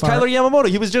Yamamoto. So was Kyler Yamamoto.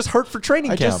 He was just hurt for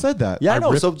training camp. I just said that. Yeah, I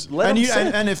know. So let him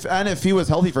sit. And if he was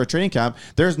healthy for a training camp,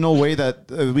 there's no way that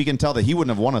we can tell that he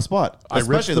wouldn't have won a spot. I ripped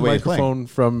Especially the way he's playing. microphone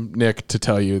from Nick to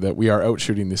tell you that we are out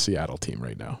shooting the Seattle team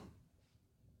right now.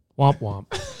 Womp womp.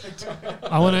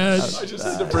 I want I just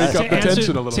had to break up the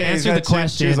tension a little to bit. answer the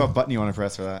question. Choose what button you want to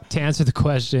press for that. To answer the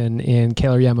question, in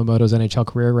Kyler Yamamoto's NHL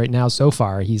career right now, so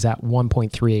far, he's at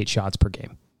 1.38 shots per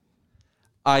game.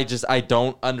 I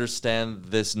don't understand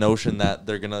this notion that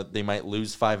they might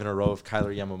lose 5 in a row if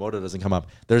Kyler Yamamoto doesn't come up.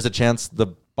 There's a chance the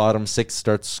bottom 6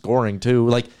 starts scoring too.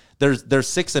 Like there's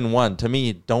 6-1. To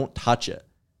me, don't touch it.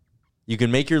 You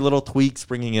can make your little tweaks,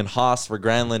 bringing in Haas for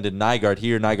Granlund and Nygaard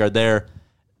here, Nygaard there.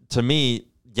 To me,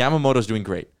 Yamamoto's doing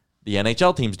great. The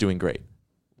NHL team's doing great.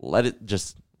 Let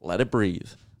it breathe.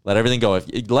 Let everything go. If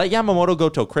you let Yamamoto go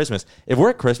till Christmas. If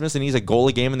we're at Christmas and he's a goal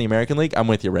a game in the American League, I'm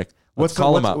with you, Rick. Let's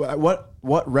call him up.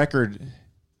 What record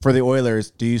for the Oilers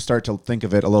do you start to think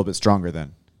of it a little bit stronger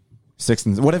than? 6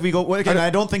 what if we go? I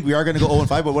don't think we are going to go 0-5,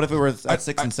 but what if it were at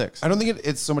 6-6? I don't think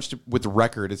it's so much with the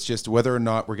record. It's just whether or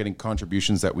not we're getting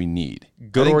contributions that we need.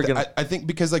 I think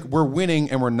because we're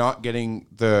winning and we're not getting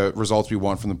the results we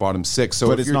want from the bottom 6. So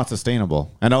but it's not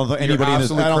sustainable. And I don't think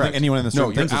anyone in this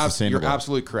room thinks it's sustainable. You're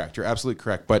absolutely correct. You're absolutely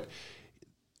correct. But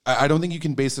I don't think you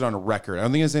can base it on a record. I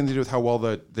don't think it has anything to do with how well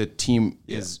the team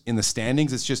is in the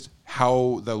standings. It's just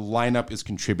how the lineup is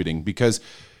contributing. Because,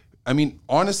 I mean,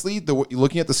 honestly,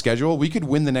 looking at the schedule, we could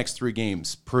win the next 3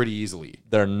 games pretty easily.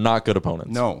 They're not good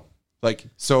opponents. No. Like,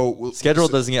 so Schedule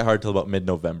doesn't get hard till about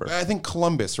mid-November. I think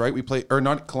Columbus, right? We play, or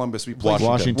not Columbus. We play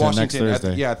Washington next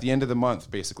Thursday. at the end of the month,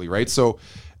 basically, right? So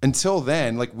until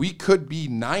then, like, we could be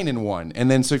 9-1, and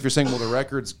then so if you're saying, well, the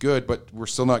record's good, but we're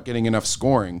still not getting enough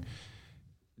scoring.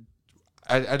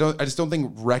 I just don't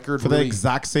think record for the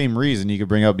exact same reason you could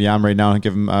bring up Yam right now and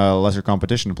give him lesser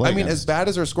competition to play. I mean, against. as bad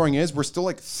as our scoring is, we're still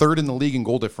like third in the league in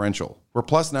goal differential. We're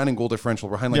 +9 in goal differential.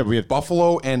 We're behind we have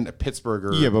Buffalo and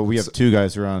Pittsburgh. But we have two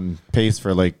guys who are on pace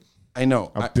for like I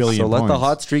know a billion. So let points. the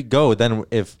hot streak go. Then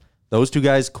if those two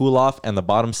guys cool off and the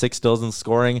bottom six still isn't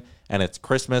scoring, and it's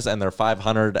Christmas and they're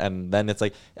 500, and then it's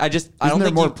like I don't there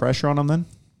think more pressure on them then.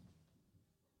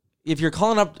 If you're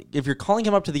calling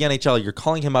him up to the NHL, you're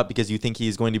calling him up because you think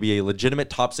he's going to be a legitimate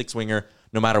top six winger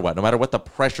no matter what the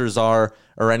pressures are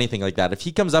or anything like that. If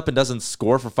he comes up and doesn't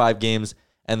score for 5 games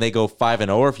and they go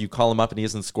 5-0, or if you call him up and he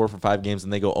doesn't score for 5 games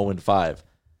and they go 0-5,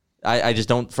 I just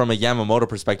don't, from a Yamamoto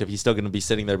perspective, he's still going to be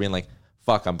sitting there being like,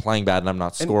 fuck, I'm playing bad and I'm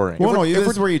not scoring. Well, no, this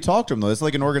is where you talk to him, though. It's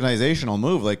like an organizational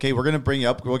move. Like, hey, we're going to bring you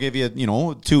up. We'll give you,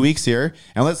 2 weeks here,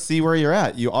 and let's see where you're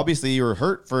at. You were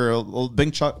hurt for a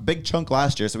big chunk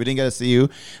last year, so we didn't get to see you.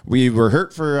 We were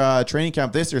hurt for training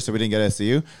camp this year, so we didn't get to see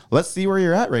you. Let's see where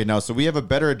you're at right now, so we have a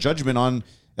better judgment on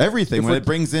everything when it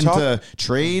brings into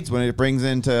trades, when it brings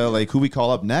into like who we call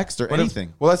up next or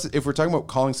anything. If we're talking about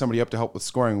calling somebody up to help with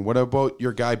scoring, what about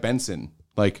your guy Benson?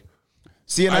 Like,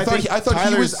 see, and I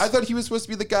thought he was supposed to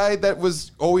be the guy that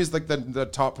was always like the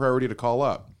top priority to call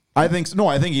up. I think so. No,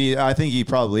 I think he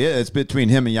probably is. It's between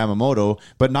him and Yamamoto,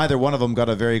 but neither one of them got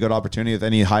a very good opportunity with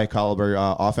any high caliber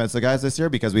offensive guys this year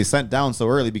because we sent down so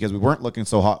early because we weren't looking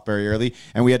so hot very early,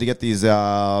 and we had to get these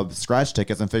scratch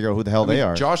tickets and figure out who the hell they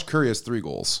are. Josh Curry has 3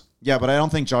 goals. Yeah, but I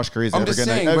don't think Josh Curry's ever going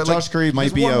to. Josh Curry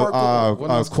might be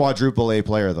a quadruple A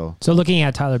player, though. So looking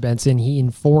at Tyler Benson, in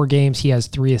 4 games, he has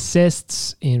 3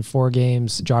 assists. In 4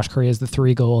 games, Josh Curry has the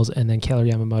 3 goals, and then Kailer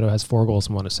Yamamoto has 4 goals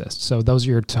and 1 assist. So those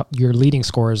are your leading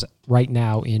scorers right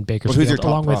now in Bakersfield. Who's your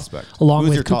top prospect? Along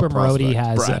with Cooper Marody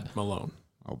has Brad Malone.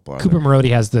 Cooper Marody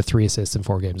has the 3 assists in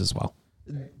 4 games as well.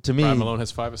 To me, Brad Malone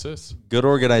has 5 assists. Good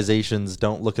organizations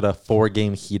don't look at a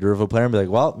 4-game heater of a player and be like,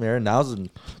 well, Aaron, now's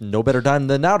no better time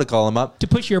than now to call him up. To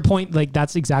push your point, like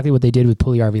that's exactly what they did with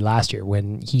Puljujarvi last year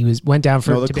when he went down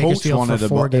to Bakersfield for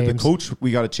 4 games. The coach,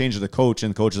 we got to change the coach,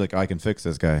 and the coach is like, I can fix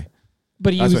this guy.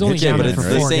 But he was only down but for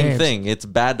 4 it's games. the same thing. It's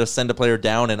bad to send a player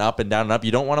down and up and down and up.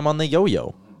 You don't want him on the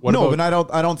yo-yo. But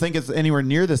I don't think it's anywhere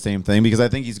near the same thing because I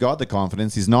think he's got the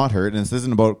confidence. He's not hurt, and this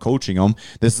isn't about coaching him.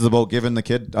 This is about giving the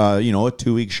kid, a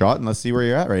 2-week shot, and let's see where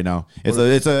you're at right now.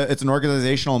 It's an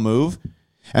organizational move,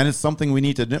 and it's something we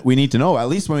need to know. At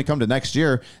least when we come to next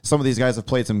year, some of these guys have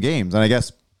played some games, and I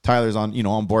guess Tyler's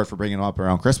on board for bringing him up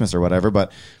around Christmas or whatever.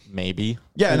 But maybe,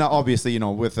 yeah, and obviously,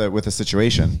 with a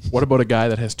situation. What about a guy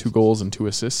that has 2 goals and 2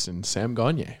 assists in Sam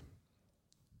Gagner?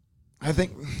 I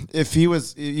think if he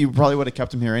was, you probably would have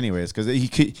kept him here anyways because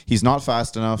he's not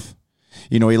fast enough.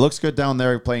 He looks good down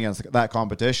there playing against that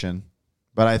competition.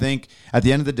 But I think at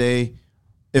the end of the day,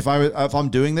 if I'm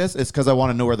doing this, it's because I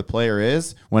want to know where the player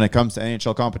is when it comes to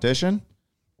NHL competition,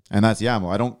 and that's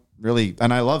Yamo. I don't really,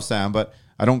 and I love Sam, but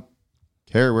I don't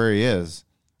care where he is.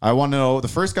 I want to know the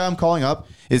first guy I'm calling up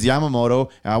is Yamamoto,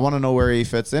 and I want to know where he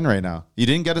fits in right now. You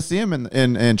didn't get to see him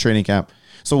in training camp.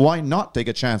 So why not take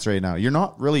a chance right now? You're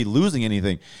not really losing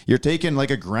anything. You're taking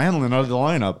like a Granlund out of the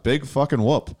lineup. Big fucking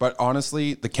whoop. But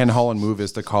honestly, the Ken Holland move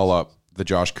is to call up the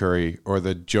Josh Curry or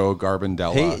the Joe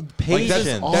Garbandella.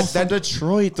 That's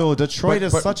Detroit, though. Detroit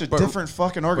is such a different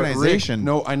fucking organization. Rick,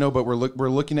 no, I know, but we're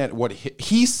looking at what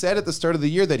he said at the start of the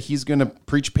year, that he's going to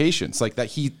preach patience. Like that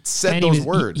he said those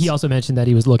words. He also mentioned that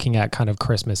he was looking at kind of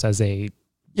Christmas as a...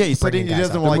 Yeah, he said he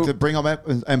doesn't like to bring him up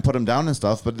and put him down and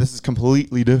stuff, but this is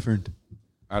completely different.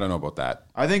 I don't know about that.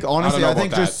 I think, honestly,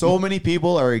 there's so many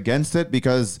people are against it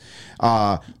because he's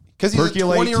a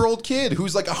 20-year-old kid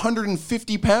who's like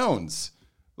 150 pounds.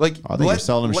 Like, I think you're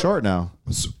selling him short now.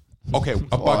 Okay,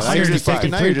 now you're just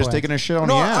taking a shit on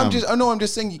I'm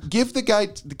just saying, give the guy.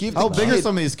 How big are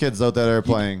some of these kids out there that are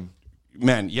playing?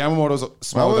 Man, Yamamoto's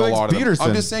small with a lot of them.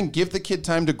 I'm just saying, give the kid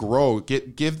time to grow.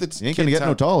 Give the. He ain't gonna get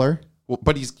no taller. Well,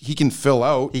 but he can fill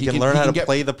out. He can learn how to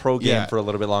play the pro game for a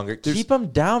little bit longer. Keep him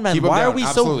down, man. Why are we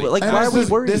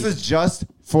worried? This is just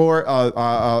for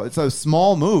it's a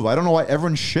small move. I don't know why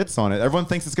everyone shits on it. Everyone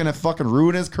thinks it's gonna fucking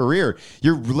ruin his career.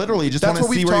 You're literally just want to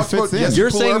see where he fits in. Yes, you're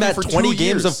saying that 20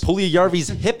 games of Puljujarvi's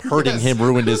hip hurting him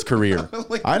ruined his career.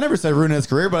 I never said ruined his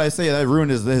career, but I say that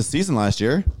ruined his season last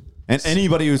year. And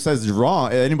anybody who says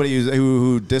wrong, anybody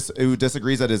who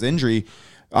disagrees at his injury,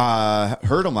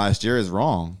 heard him last year is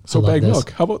wrong. So love Bag this.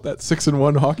 Milk, how about that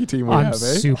 6-1 hockey team we I'm have, eh?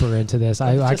 super into this.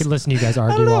 I could listen to you guys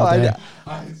argue all day.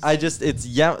 I just, it's,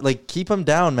 yeah, like, keep them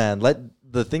down, man.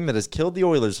 The thing that has killed the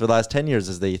Oilers for the last 10 years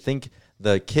is they think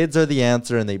the kids are the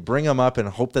answer and they bring them up and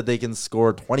hope that they can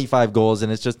score 25 goals.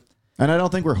 And it's just, And I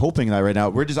don't think we're hoping that right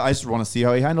now. I just want to see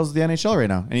how he handles the NHL right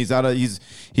now. And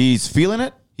he's feeling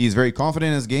it. He's very confident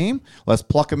in his game. Let's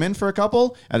pluck him in for a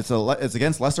couple. And it's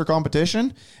against lesser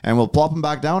competition. And we'll plop him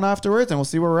back down afterwards and we'll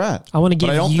see where we're at. I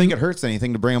don't think it hurts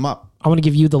anything to bring him up. I want to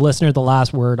give you, the listener, the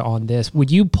last word on this. Would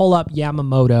you pull up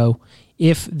Yamamoto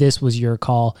if this was your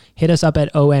call? Hit us up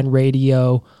at ON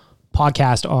Radio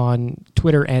Podcast on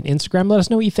Twitter and Instagram. Let us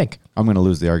know what you think. I'm going to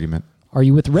lose the argument. Are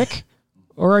you with Rick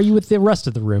or are you with the rest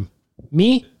of the room?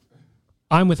 Me?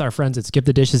 I'm with our friends at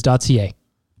skipthedishes.ca.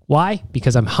 Why?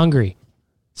 Because I'm hungry.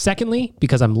 Secondly,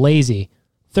 because I'm lazy.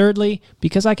 Thirdly,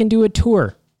 because I can do a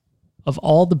tour of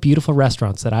all the beautiful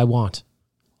restaurants that I want,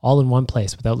 all in one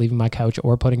place without leaving my couch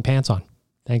or putting pants on,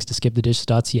 thanks to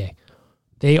skipthedishes.ca.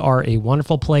 They are a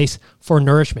wonderful place for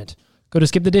nourishment. Go to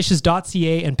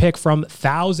skipthedishes.ca and pick from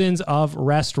thousands of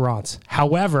restaurants.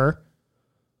 However,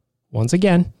 once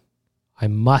again, I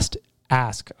must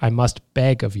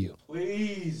beg of you.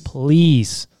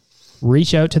 Please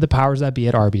reach out to the powers that be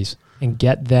at Arby's and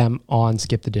get them on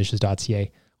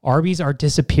skipthedishes.ca. Arby's are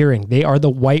disappearing. They are the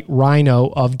white rhino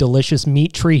of delicious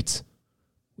meat treats.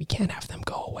 We can't have them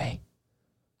go away.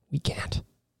 We can't.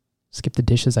 Skip the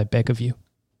Dishes, I beg of you.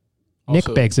 Nick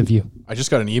Also, begs of you. I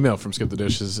just got an email from Skip the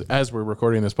Dishes as we're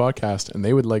recording this podcast, and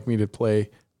they would like me to play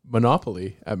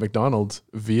Monopoly at McDonald's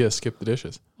via Skip the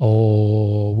Dishes.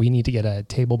 Oh, we need to get a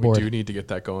table board. We do need to get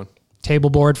that going. Table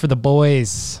board for the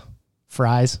boys.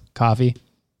 Fries, coffee.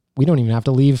 We don't even have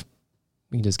to leave.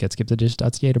 We can just get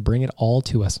skipthedishes.ca to bring it all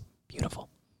to us. Beautiful.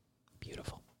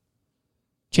 Beautiful.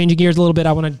 Changing gears a little bit,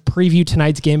 I want to preview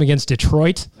tonight's game against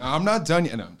Detroit. No, I'm not done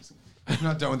yet. No, I'm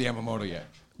not done with the Yamamoto yet.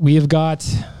 We have got,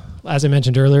 as I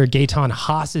mentioned earlier, Gaetan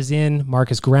Haas is in.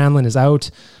 Marcus Granlund is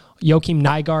out. Joakim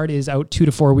Nygaard is out 2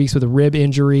 to 4 weeks with a rib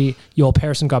injury. Joel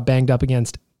Persson got banged up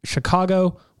against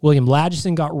Chicago. William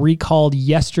Lagesson got recalled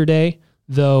yesterday,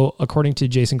 though, according to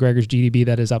Jason Gregor's GDB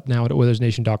that is up now at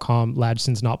OilersNation.com,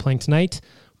 Lagesson's not playing tonight.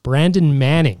 Brandon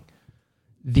Manning,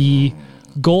 the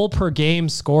goal per game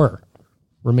scorer,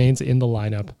 remains in the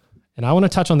lineup. And I want to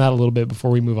touch on that a little bit before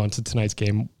we move on to tonight's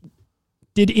game.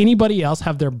 Did anybody else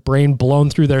have their brain blown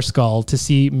through their skull to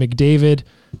see McDavid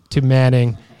to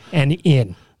Manning and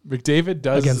in McDavid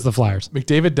does against the Flyers?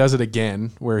 McDavid does it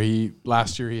again, where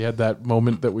last year he had that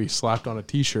moment that we slapped on a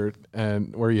T-shirt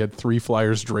and where he had 3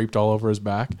 Flyers draped all over his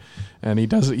back, and he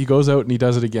does it. He goes out and he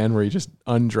does it again, where he just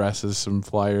undresses some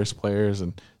Flyers players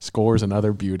and scores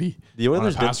another beauty. The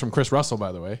Oilers on a pass from Chris Russell,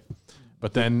 by the way.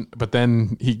 But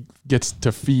then he gets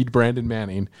to feed Brandon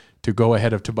Manning to go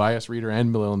ahead of Tobias Reeder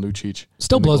and Milan Lucic.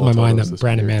 Still blows my mind that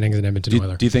Brandon Manning's an Edmonton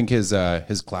Oiler. Do you think his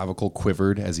clavicle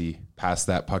quivered as he passed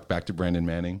that puck back to Brandon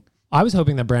Manning? I was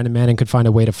hoping that Brandon Manning could find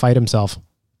a way to fight himself.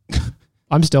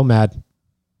 I'm still mad.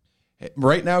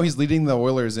 Right now, he's leading the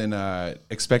Oilers in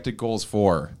expected goals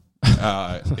for.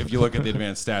 If you look at the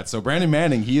advanced stats, so Brandon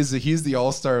Manning, he's the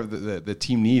all-star the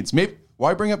team needs. Maybe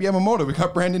why bring up Yamamoto? We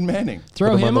got Brandon Manning.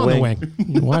 Throw him on the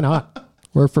wing. Why not?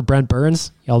 Work for Brent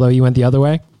Burns, although you went the other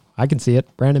way. I can see it.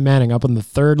 Brandon Manning up on the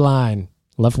third line,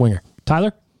 left winger.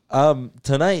 Tyler?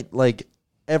 Tonight, like,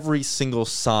 every single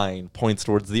sign points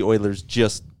towards the Oilers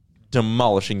just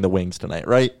demolishing the Wings tonight,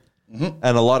 right? Mm-hmm.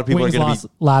 And a lot of people Wings are going lost to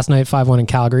be last night 5-1 in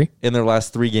Calgary. In their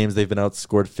last 3 games, they've been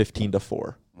outscored 15-4.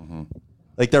 Mm-hmm.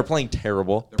 Like, they're playing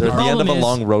terrible. They're at the end of a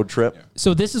long road trip.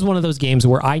 So this is one of those games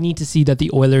where I need to see that the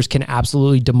Oilers can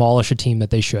absolutely demolish a team that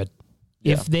they should.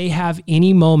 Yeah. If they have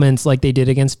any moments like they did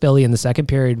against Philly in the second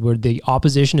period where the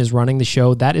opposition is running the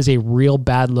show, that is a real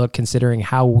bad look considering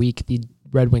how weak the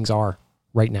Red Wings are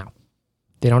right now.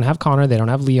 They don't have Connor. They don't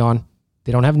have Leon.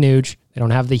 They don't have Nuge. They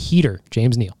don't have the heater,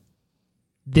 James Neal.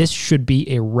 This should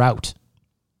be a rout.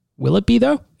 Will it be,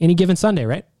 though? Any given Sunday,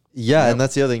 right? Yeah, and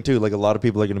that's the other thing, too. Like, a lot of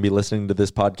people are going to be listening to this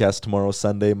podcast tomorrow,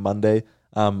 Sunday, Monday.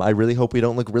 I really hope we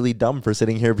don't look really dumb for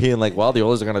sitting here being like, well, the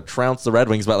Oilers are going to trounce the Red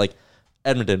Wings. But, like,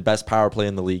 Edmonton, best power play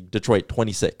in the league. Detroit,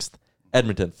 26th.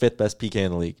 Edmonton, 5th best PK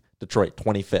in the league. Detroit,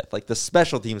 25th. Like, the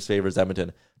special teams favors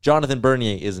Edmonton. Jonathan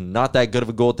Bernier is not that good of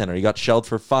a goaltender. He got shelled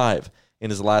for 5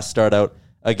 in his last start out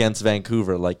against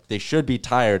Vancouver. Like, they should be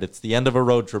tired. It's the end of a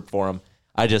road trip for them.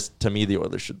 To me, the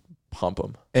Oilers should pump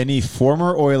them. Any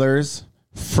former Oilers,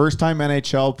 first-time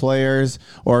NHL players,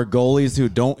 or goalies who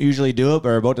don't usually do it but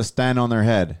are about to stand on their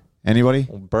head? Anybody?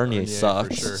 Well, Bernier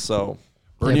sucks, for sure. so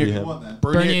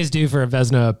Bernier's due for a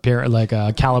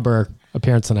Vezina caliber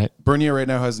appearance tonight. Bernier right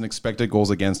now has an expected goals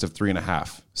against of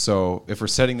 3.5. So if we're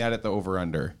setting that at the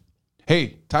over-under,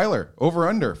 hey, Tyler,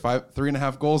 over-under,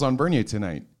 3.5 goals on Bernier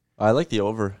tonight. I like the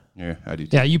over. Yeah, I do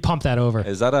too. Yeah, you pump that over.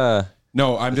 Is that a...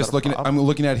 No, I'm just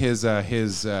looking at his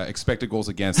expected goals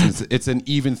against. It's an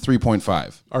even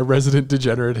 3.5. Our resident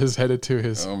degenerate has headed to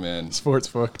his man sports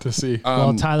book to see.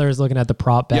 Well, Tyler is looking at the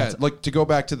prop bets. Yeah, like to go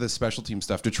back to the special team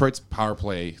stuff, Detroit's power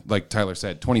play, like Tyler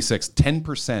said,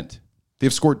 10%.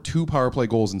 They've scored 2 power play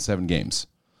goals in 7 games.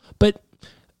 But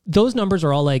those numbers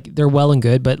are all like, they're well and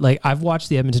good, but like I've watched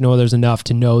the Edmonton Oilers enough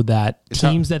to know that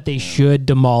teams that they should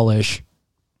demolish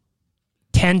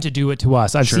tend to do it to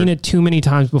us. I've seen it too many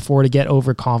times before to get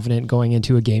overconfident going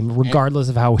into a game, regardless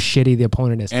of how shitty the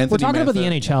opponent is. We're talking about the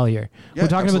NHL here. Yeah, We're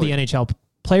talking absolutely. about the NHL.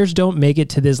 Players don't make it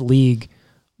to this league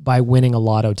by winning a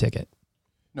lotto ticket.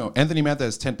 No, Anthony Mantha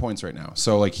has 10 points right now.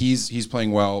 So like he's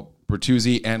playing well.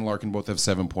 Bertuzzi and Larkin both have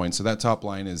 7 points. So that top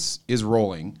line is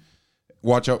rolling.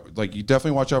 Watch out, like you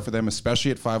definitely watch out for them,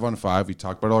 especially at 5-on-5. We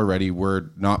talked about it already.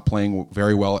 We're not playing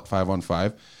very well at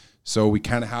 5-on-5. So we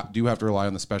kind of do have to rely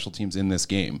on the special teams in this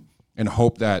game and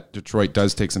hope that Detroit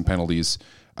does take some penalties.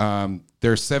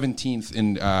 They're 17th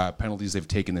in penalties they've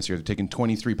taken this year. They've taken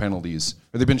 23 penalties,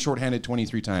 or they've been shorthanded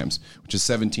 23 times, which is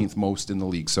 17th most in the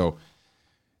league. So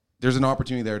there's an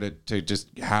opportunity there to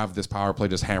just have this power play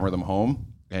just hammer them home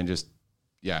and just,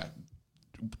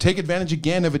 take advantage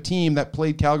again of a team that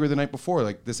played Calgary the night before.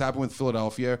 Like this happened with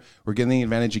Philadelphia. We're getting the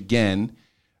advantage again.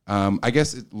 I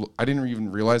guess I didn't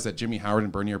even realize that Jimmy Howard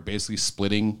and Bernier are basically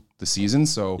splitting the season.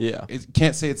 So it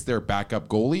can't say it's their backup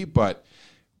goalie, but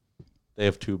They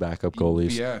have 2 backup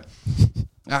goalies. yeah.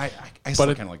 I still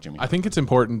kind of like Jimmy I think it's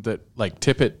important that like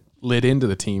Tippett lit into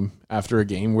the team after a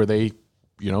game where they,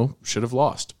 should have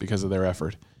lost because of their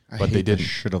effort, but they didn't.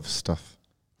 Should have stuff.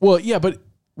 Well, yeah, but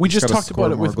we just gotta talked score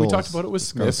about it more with we goals. talked about it with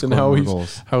Just gotta Smith and score more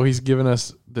goals. how he's given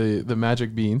us the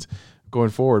magic beans going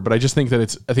forward. But I just think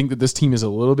that I think that this team is a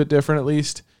little bit different, at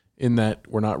least in that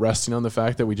we're not resting on the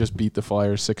fact that we just beat the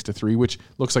Flyers 6-3, which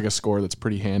looks like a score that's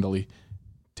pretty handily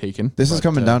taken. This is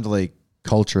coming down to like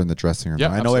culture in the dressing room. Yeah, I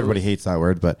know absolutely. everybody hates that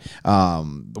word, but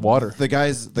the water. the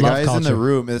guys in culture. the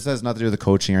room. This has nothing to do with the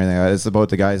coaching or anything. It's about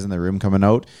the guys in the room coming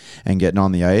out and getting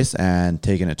on the ice and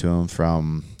taking it to them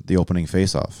from the opening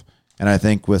faceoff. And I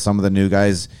think with some of the new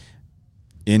guys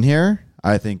in here,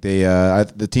 I think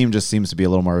the team just seems to be a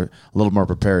little more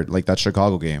prepared. Like that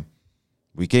Chicago game,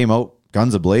 we came out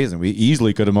guns ablaze and we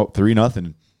easily could have up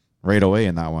 3-0 right away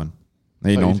in that one. I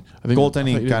think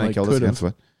Goaltending kind of killed us against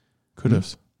what Could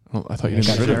have. I thought you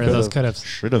Got didn't. rid of those could have.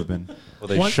 should have been. Well,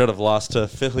 they should have lost to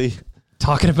Philly.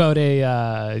 Talking about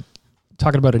a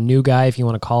new guy, if you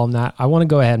want to call him that. I want to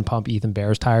go ahead and pump Ethan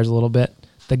Bear's tires a little bit.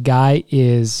 The guy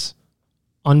is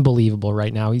unbelievable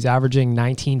right now. He's averaging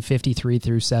 1953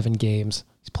 through 7 games.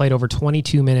 He's played over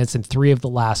 22 minutes in 3 of the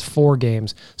last 4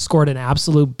 games, scored an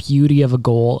absolute beauty of a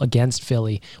goal against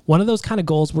Philly. One of those kind of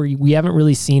goals where we haven't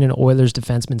really seen an Oilers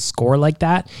defenseman score like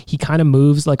that. He kind of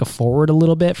moves like a forward a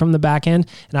little bit from the back end,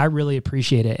 and I really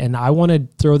appreciate it. And I want to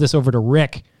throw this over to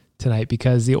Rick tonight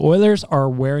because the Oilers are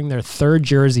wearing their 3rd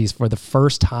jerseys for the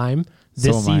first time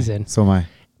this season. So am I.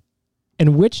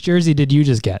 And which jersey did you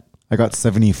just get? I got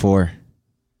 74.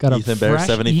 Got Ethan a Bear, fresh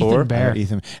 74? Ethan Bear.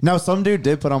 Ethan. Now, some dude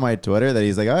did put on my Twitter that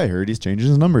he's like, I heard he's changing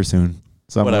his number soon.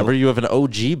 So I'm Whatever, you have an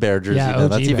OG Bear jersey Yeah, now. OG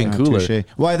That's even Bear. cooler. touche.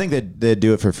 Well, I think they'd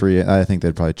do it for free. I think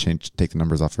they'd probably take the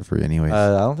numbers off for free anyways.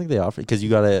 I don't think they offer because you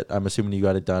got it. I'm assuming you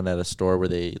got it done at a store where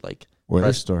they like Oilers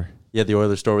press- store. Yeah, the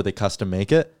Oilers store where they custom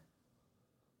make it.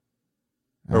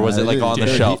 Or was it like on the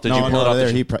shelf? Did you pull it off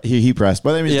the shelf? He pressed,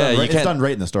 but I mean, Yeah, you it's can't- done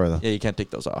right in the store though. Yeah, you can't take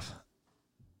those off.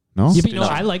 No, Yeah, but no,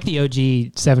 I like the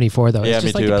OG 74 though. Yeah, It's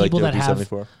just me like too. the I like people the that OG have,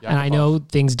 74. and I know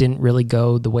things didn't really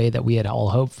go the way that we had all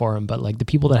hoped for them, but like the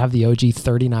people that have the OG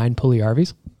 39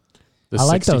 Puljujärvis, The I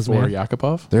like those, 64 man.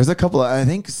 Yakupov. there's a couple. I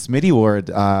think Smitty Ward.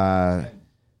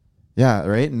 Yeah,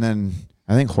 right, and then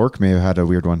I think Hork may have had a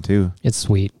weird one too. it's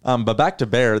sweet. But back to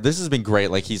Bear, this has been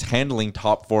great. Like he's handling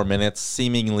top 4 minutes,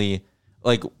 seemingly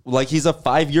like he's a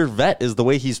 5-year vet is the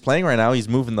way he's playing right now. He's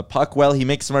moving the puck well. He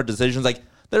makes smart decisions. Like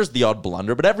there's the odd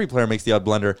blunder, but every player makes the odd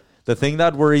blunder. The thing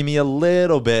that worry me a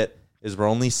little bit is we're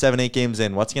only 7-8 games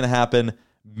in. What's going to happen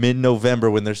mid-November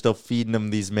when they're still feeding him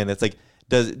these minutes? Like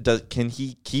can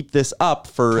he keep this up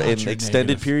for an you're extended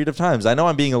negative. period of times? I know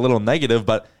I'm being a little negative,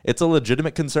 but it's a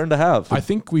legitimate concern to have. I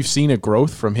think we've seen a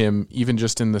growth from him even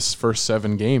just in this first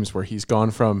 7 games where he's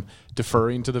gone from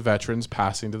deferring to the veterans,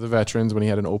 passing to the veterans when he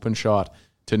had an open shot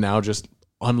to now just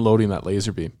unloading that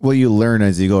laser beam. Well, you learn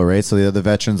as you go, right? So the other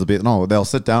veterans will be they'll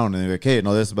sit down and they're like, okay,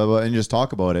 no, this, blah, blah, and just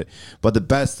talk about it. But the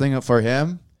best thing for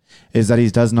him is that he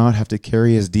does not have to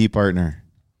carry his D partner.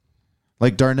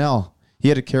 Like Darnell, He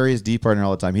had to carry his D partner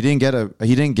all the time. He didn't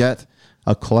get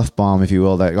a clef bomb, if you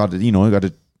will, that got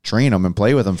to train him and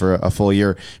play with him for a full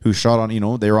year. Who shot on,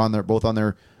 they were both on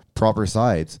their proper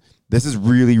sides. This is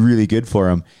really, really good for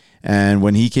him. And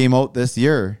when he came out this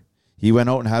year, he went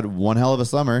out and had one hell of a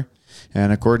summer.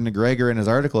 And according to Gregor in his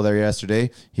article there yesterday,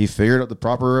 he figured out the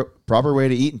proper way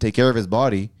to eat and take care of his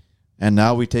body. And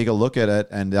now we take a look at it.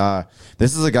 And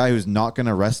this is a guy who's not going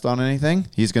to rest on anything.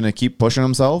 He's going to keep pushing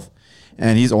himself.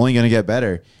 And he's only going to get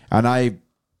better. And I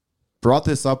brought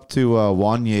this up to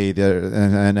Wanye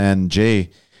and Jay.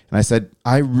 And I said,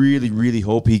 I really, really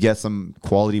hope he gets some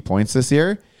quality points this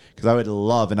year. Because I would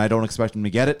love, and I don't expect him to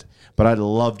get it, but I'd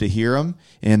love to hear him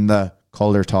in the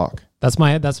Calder talk. That's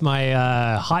my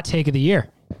hot take of the year.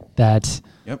 That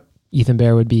Ethan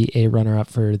Bear would be a runner-up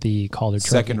for the Calder Trophy.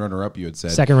 Second runner-up, you had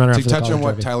said. Second runner-up to for the touch Calder on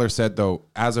what Trophy. Tyler said, though,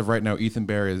 as of right now, Ethan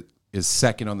Bear is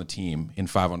second on the team in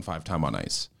 5-on-5 time on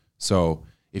ice. So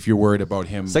if you're worried about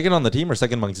him... Second on the team or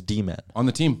second amongst D-men? On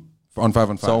the team, on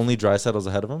 5-on-5. So only Draisaitl's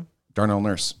ahead of him? Darnell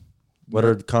Nurse. What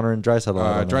are Connor and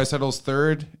Draisaitl? Draisaitl's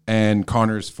third and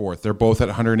Connor's fourth. They're both at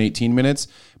 118 minutes.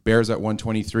 Bear's at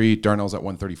 123. Darnell's at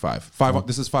 135.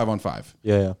 This is 5-on-5.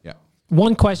 Yeah.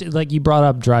 One question, like you brought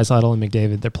up Draisaitl and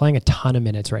McDavid. They're playing a ton of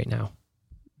minutes right now.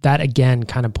 That, again,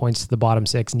 kind of points to the bottom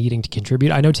six needing to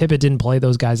contribute. I know Tippett didn't play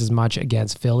those guys as much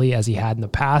against Philly as he had in the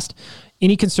past.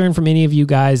 Any concern from any of you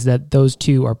guys that those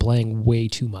two are playing way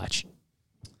too much?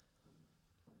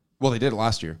 Well, they did it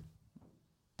last year.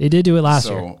 They did do it last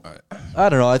year. I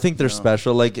don't know. I think they're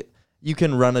special. Like, you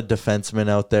can run a defenseman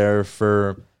out there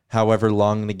for however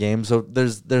long in the game. So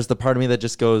there's the part of me that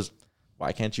just goes,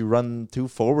 why can't you run two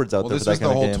forwards out there for that kind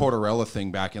of game? This was the whole Tortorella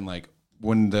thing back in, like,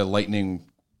 when the Lightning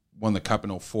won the Cup in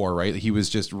 2004, right? He was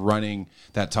just running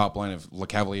that top line of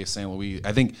LeCavalier, St. Louis.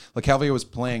 I think LeCavalier was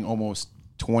playing almost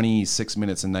 26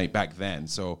 minutes a night back then.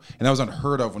 So, and that was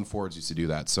unheard of when forwards used to do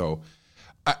that. So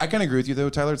I kind of agree with you, though,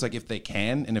 Tyler. It's like if they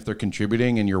can and if they're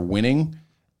contributing and you're winning,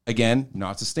 again,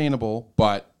 not sustainable,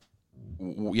 but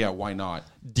yeah, why not?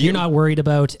 You're not worried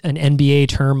about an NBA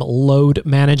term, load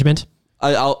management?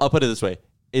 I'll put it this way.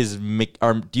 Do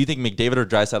you think McDavid or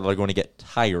Draisaitl are going to get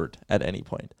tired at any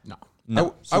point?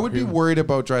 No. I would be worried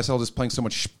about Draisaitl just playing so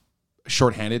much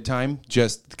shorthanded time.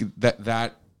 Just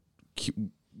that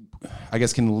I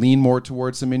guess can lean more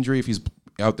towards some injury if he's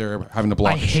out there having to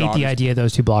block I a hate shot. the idea of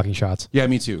those two blocking shots. Yeah,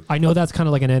 me too. I know that's kind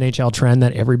of like an NHL trend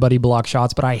that everybody blocks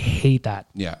shots, but I hate that.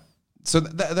 Yeah. So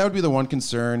that would be the one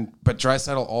concern. But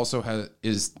Draisaitl also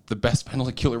is the best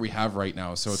penalty killer we have right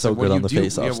now. So it's so like, what good do on you the do?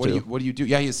 face-offs, What do you do?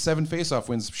 Yeah, he has 7 face-off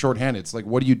wins shorthanded. It's like,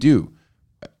 what do you do?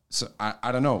 So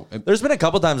I don't know. There's been a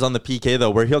couple times on the PK, though,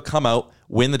 where he'll come out,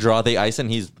 win the draw, they ice, and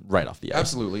he's right off the ice.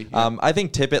 Absolutely. Yeah. I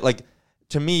think Tippett, like,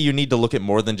 to me, you need to look at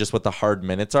more than just what the hard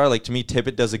minutes are. Like, to me,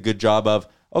 Tippett does a good job of,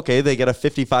 okay, they get a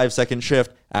 55-second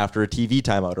shift after a TV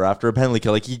timeout or after a penalty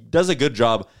kill. Like, he does a good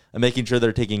job of making sure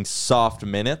they're taking soft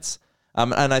minutes.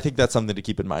 And I think that's something to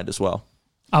keep in mind as well.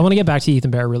 I want to get back to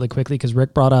Ethan Bear really quickly because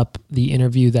Rick brought up the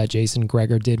interview that Jason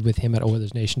Gregor did with him at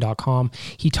OilersNation.com.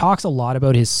 He talks a lot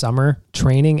about his summer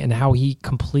training and how he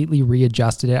completely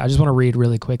readjusted it. I just want to read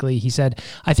really quickly. He said,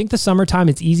 I think the summertime,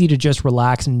 it's easy to just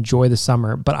relax and enjoy the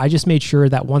summer, but I just made sure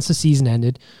that once the season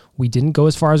ended, we didn't go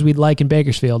as far as we'd like in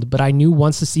Bakersfield, but I knew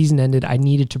once the season ended, I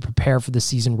needed to prepare for the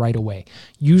season right away.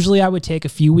 Usually I would take a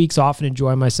few weeks off and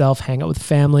enjoy myself, hang out with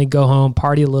family, go home,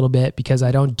 party a little bit because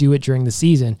I don't do it during the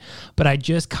season, but I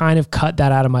just kind of cut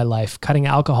that out of my life. Cutting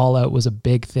alcohol out was a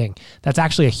big thing. That's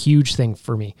actually a huge thing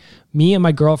for me. Me and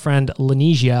my girlfriend,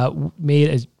 Lanesia, made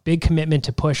a big commitment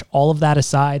to push all of that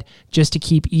aside just to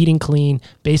keep eating clean,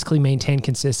 basically maintain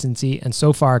consistency. And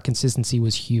so far, consistency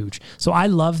was huge. So I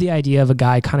love the idea of a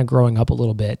guy kind of growing up a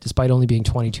little bit, despite only being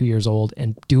 22 years old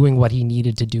and doing what he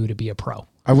needed to do to be a pro.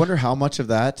 I wonder how much of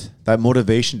that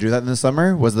motivation to do that in the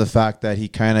summer was the fact that he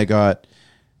kind of got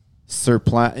he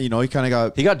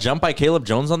got jumped by Caleb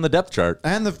Jones on the depth chart.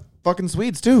 And the fucking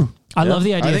Swedes too. I love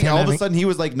the idea. I think all of a sudden he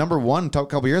was like number one a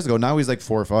couple years ago. Now he's like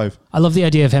 4 or 5. I love the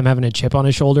idea of him having a chip on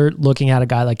his shoulder, looking at a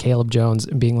guy like Caleb Jones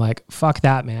and being like, fuck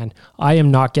that, man. I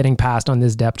am not getting passed on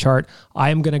this depth chart. I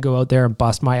am going to go out there and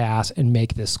bust my ass and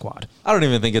make this squad. I don't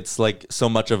even think it's like so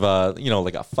much of a,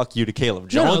 like a fuck you to Caleb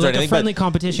Jones like or anything. A friendly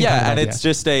competition. Yeah, kind of and idea. it's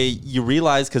just you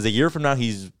realize because a year from now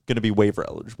he's going to be waiver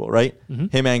eligible, right? Mm-hmm.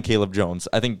 Him and Caleb Jones.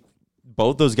 I think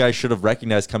both those guys should have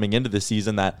recognized coming into this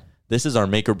season that this is our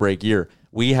make or break year.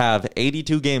 We have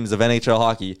 82 games of NHL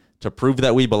hockey to prove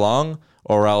that we belong,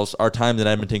 or else our time in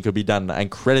Edmonton could be done. And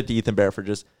credit to Ethan Bear for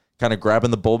just kind of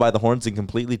grabbing the bull by the horns and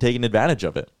completely taking advantage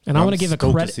of it. And I want to give a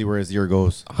stoked credit. to see where his year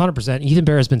goes. 100%. Ethan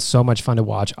Bear has been so much fun to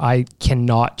watch. I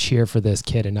cannot cheer for this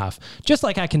kid enough. Just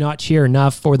like I cannot cheer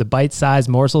enough for the bite-sized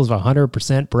morsels of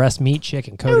 100% breast meat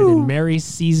chicken coated in Mary's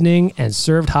seasoning and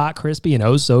served hot, crispy, and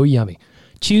oh so yummy.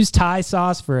 Choose Thai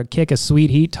sauce for a kick of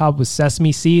sweet heat topped with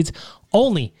sesame seeds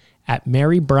only at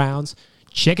Mary Brown's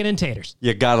Chicken and Taters.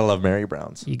 You gotta love Mary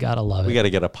Brown's. You gotta love it. We gotta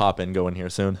get a pop-in going here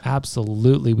soon.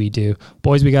 Absolutely we do.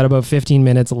 Boys, we got about 15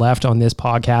 minutes left on this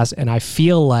podcast, and I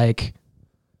feel like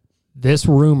this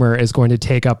rumor is going to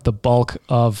take up the bulk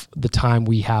of the time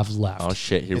we have left. Oh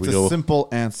shit, here It's we a go. simple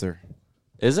answer.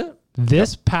 Is it?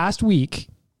 This past week,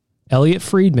 Elliot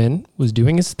Friedman was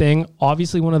doing his thing,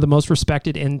 obviously one of the most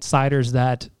respected insiders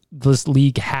that this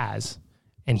league has.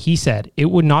 And he said, it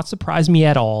would not surprise me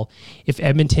at all if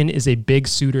Edmonton is a big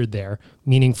suitor there,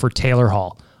 meaning for Taylor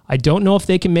Hall. I don't know if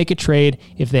they can make a trade,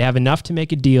 if they have enough to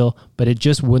make a deal, but it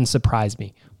just wouldn't surprise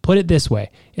me. Put it this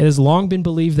way, it has long been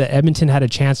believed that Edmonton had a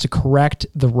chance to correct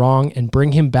the wrong and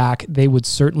bring him back. They would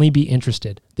certainly be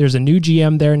interested. There's a new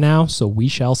GM there now, so we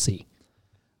shall see.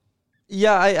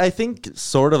 Yeah, I think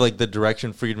sort of like the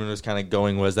direction Friedman was kind of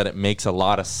going was that it makes a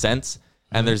lot of sense,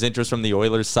 and there's interest from the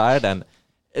Oilers side. And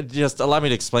it just allow me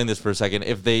to explain this for a second.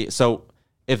 If they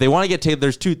want to get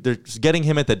Taylor, there's getting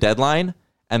him at the deadline,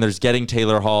 and there's getting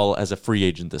Taylor Hall as a free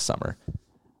agent this summer.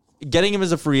 Getting him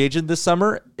as a free agent this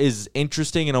summer is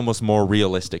interesting and almost more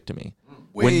realistic to me.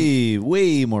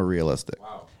 Way more realistic.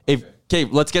 Wow. Okay,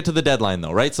 let's get to the deadline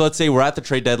though, right? So let's say we're at the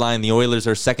trade deadline. The Oilers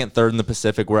are second, third in the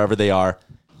Pacific, wherever they are.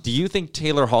 Do you think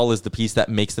Taylor Hall is the piece that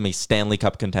makes them a Stanley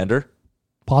Cup contender?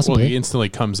 Possibly. Well, he instantly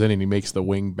comes in and he makes the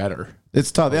wing better.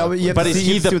 It's tough. Yeah, but is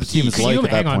he the piece?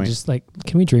 Hang on, just like,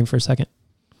 can we dream for a second?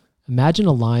 Imagine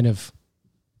a line of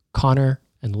Connor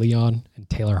and Leon and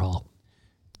Taylor Hall.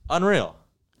 Unreal.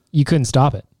 You couldn't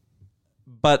stop it.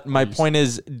 But my point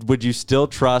is, would you still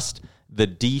trust the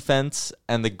defense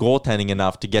and the goaltending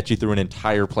enough to get you through an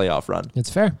entire playoff run? It's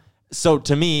fair. So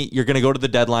to me, you're going to go to the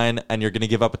deadline and you're going to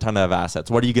give up a ton of assets.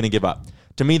 What are you going to give up?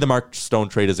 To me, the Mark Stone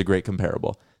trade is a great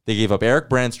comparable. They gave up Eric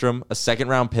Brandstrom, a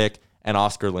second-round pick, and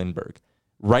Oscar Lindberg.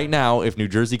 Right now, if New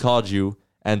Jersey called you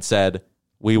and said,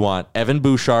 we want Evan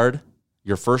Bouchard,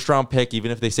 your first-round pick,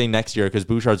 even if they say next year, because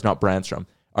Bouchard's not Brandstrom,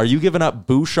 are you giving up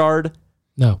Bouchard,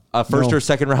 No. a first No. or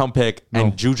second-round pick,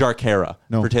 and Jujar Kara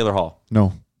No. for Taylor Hall?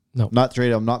 No. No. Not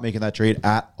trade. I'm not making that trade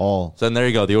at all. So then there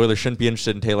you go. The Oilers shouldn't be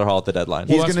interested in Taylor Hall at the deadline.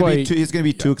 He's that's going to why- be he's going to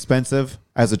be too expensive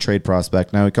as a trade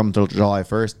prospect. Now, come to July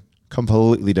 1st,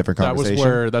 completely different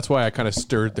conversation. That's why I kind of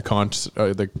stirred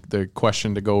the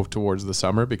question to go towards the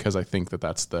summer, because I think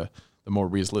that's the more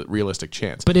realistic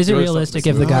chance. But is it The Oilers realistic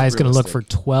have if the to- guy's going to look for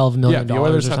 $12 million the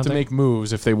Oilers or have something? to make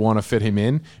moves if they want to fit him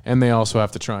in, and they also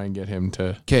have to try and get him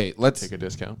to Okay, let's. take a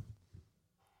discount.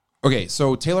 Okay,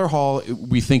 so Taylor Hall,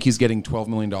 we think he's getting $12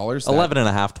 million. 11 and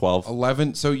a half, 12.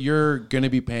 11. So you're going to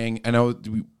be paying. I know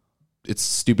it's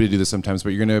stupid to do this sometimes, but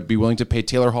you're going to be willing to pay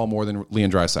Taylor Hall more than Leon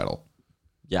Draisaitl.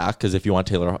 Yeah, because if you want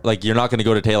Taylor, like you're not going to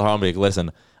go to Taylor Hall and be like,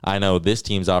 listen, I know this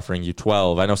team's offering you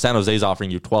 12. I know San Jose's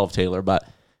offering you 12, Taylor, but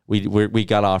we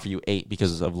got to offer you 8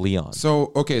 because of Leon.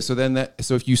 So okay, so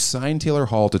if you sign Taylor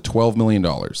Hall to $12 million,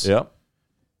 Yep.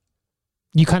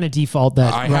 You kind of default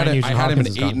that. I had him at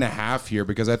 8.5 here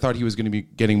because I thought he was going to be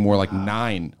getting more like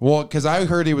 9. Well, because I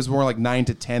heard it was more like 9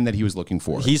 to 10 that he was looking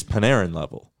for. He's Panarin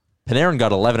level. Panarin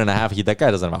got 11 and a half. That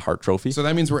guy doesn't have a Hart Trophy. So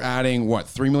that means we're adding what,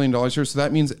 $3 million here. So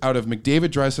that means out of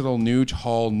McDavid, Draisaitl, Nuge,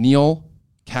 Hall, Neal,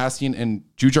 Cassian, and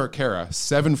Jujar Kara,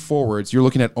 7 forwards, you're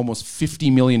looking at almost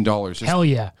 $50 million. Hell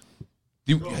yeah.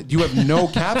 You have no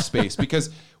cap space because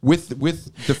with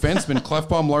defensemen,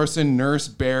 Clefbaum, Larson, Nurse,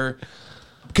 Bear,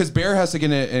 because Bear has to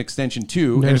get an extension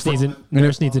too. Nurse needs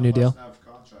a new deal.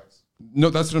 No,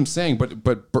 that's what I'm saying.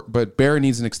 But Bear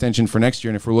needs an extension for next year,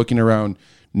 and if we're looking around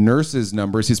Nurse's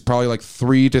numbers, he's probably like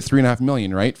 $3 to $3.5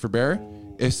 million, right, for Bear?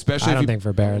 Especially I don't think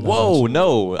for Bear. Whoa,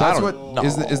 no. that's I what don't know.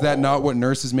 is that not what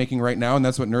Nurse is making right now, and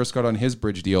that's what Nurse got on his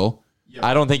bridge deal.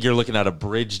 I don't think you're looking at a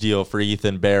bridge deal for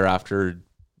Ethan Bear after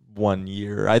 1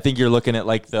 year. I think you're looking at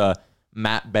like the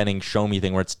Matt Benning show me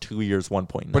thing where it's 2 years,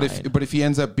 1.9. But if he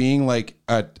ends up being like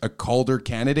a Calder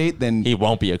candidate, then he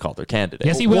won't be a Calder candidate.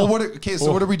 Yes, he will.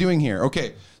 So what are we doing here?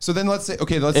 Okay, so then let's say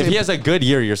If he has a good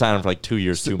year, you're signing for like 2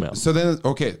 years, $2 million. So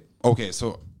then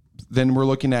so then we're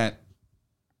looking at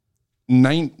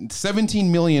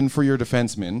 17 million for your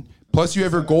defenseman. Plus, you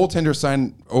have your goaltender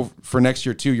signed for next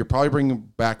year too. You're probably bringing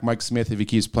back Mike Smith if he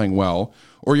keeps playing well,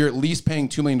 or you're at least paying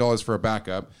 $2 million for a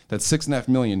backup. That's $6.5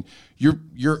 million.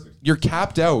 You're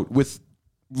capped out with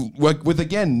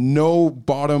again no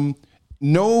bottom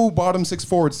 6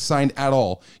 forwards signed at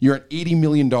all. You're at $80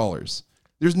 million.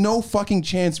 There's no fucking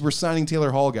chance we're signing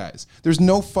Taylor Hall, guys. There's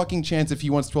no fucking chance if he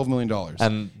wants $12 million.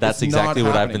 And that's It's exactly not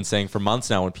what I've happening. been saying for months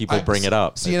now when people bring it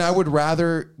up. See, and I would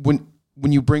rather, when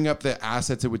you bring up the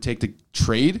assets it would take to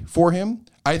trade for him,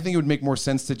 I think it would make more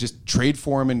sense to just trade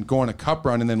for him and go on a cup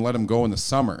run and then let him go in the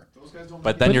summer.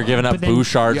 But then you're giving up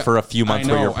Bouchard for a few months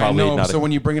where you're probably not. So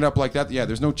when you bring it up like that, yeah,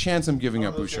 there's no chance I'm giving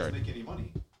up Bouchard. Make any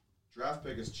money. Draft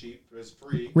pick is cheap. It's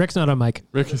free. Rick's not on mic.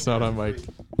 Rick is not on mic.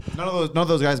 None of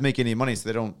those guys make any money, so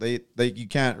they don't. You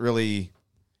can't really.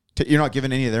 You're not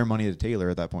giving any of their money to Taylor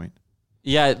at that point.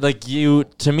 Yeah, like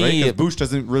to me, Right? Boosh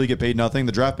doesn't really get paid nothing.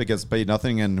 The draft pick gets paid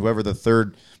nothing, and whoever the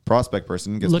third prospect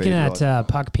person gets Looking paid. at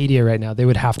Puckpedia right now, they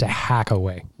would have to hack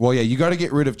away. Well, yeah, you got to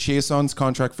get rid of Chiasson's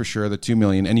contract for sure, the $2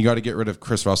 million, and you got to get rid of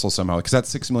Chris Russell somehow because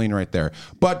that's $6 million right there.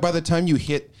 But by the time you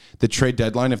hit the trade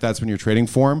deadline, if that's when you're trading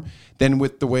for him, then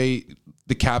with the way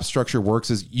the cap structure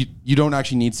works, is you don't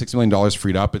actually need $6 million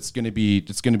freed up. It's going to be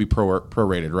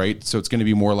prorated, right? So it's going to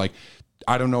be more like,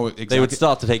 I don't know exactly. they would still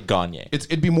have to take Gagne.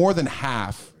 It'd be more than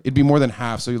half. It'd be more than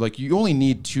half. So like you only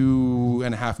need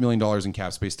 $2.5 million in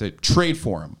cap space to trade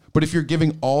for him. But if you're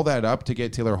giving all that up to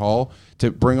get Taylor Hall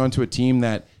to bring onto a team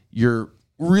that you're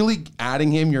really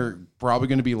adding him, you're probably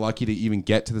going to be lucky to even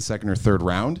get to the second or third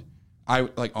round. I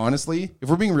like honestly, if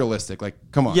we're being realistic, like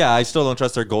come on. Yeah, I still don't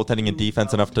trust their goaltending and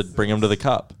defense enough to bring them to the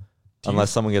cup. Unless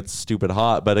someone gets stupid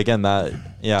hot. But again, Do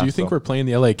you think we're playing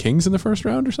the LA Kings in the first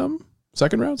round or something?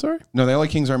 Second round, sorry? No, the LA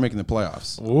Kings aren't making the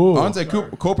playoffs. Ooh. Anze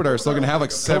Kopitar is still going to have like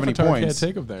 70 Kopitar points. can't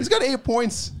take him there. He's got 8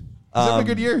 points. He's having a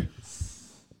good year.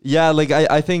 Yeah, like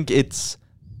I think it's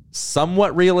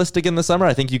somewhat realistic in the summer.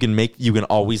 I think you can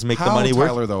always make the money work.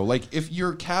 Tyler, though? Like if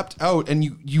you're capped out and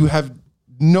you have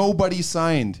nobody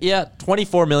signed. Yeah,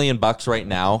 $24 million right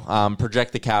now.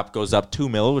 Project the cap goes up $2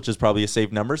 million, which is probably a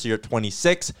safe number. So you're at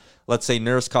 26. Let's say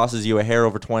Nurse costs you a hair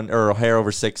over 20 or a hair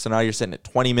over 6. So now you're sitting at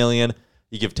 $20 million.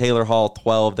 You give Taylor Hall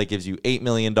 12. That gives you $8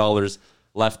 million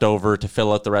left over to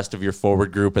fill out the rest of your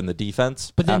forward group and the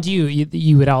defense. But then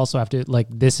you would also have to, like,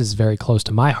 this is very close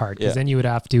to my heart, because then you would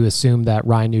have to assume that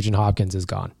Ryan Nugent-Hopkins is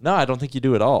gone. No, I don't think you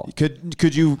do at all.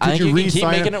 Could you I think you can keep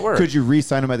re-sign making him? it work. Could you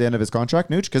re-sign him at the end of his contract,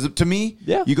 Nuge? Because to me,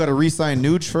 you got to re-sign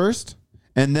Nuge first,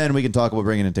 and then we can talk about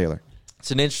bringing in Taylor.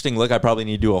 It's an interesting look. I probably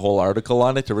need to do a whole article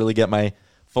on it to really get my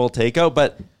full takeout.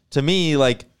 But to me,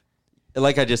 like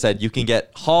I just said, you can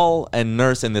get Hall and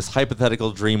Nurse in this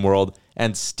hypothetical dream world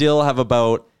and still have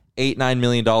about $8-9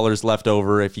 million left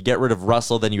over. If you get rid of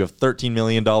Russell, then you have $13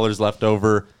 million left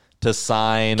over to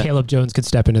sign. Caleb Jones could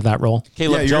step into that role.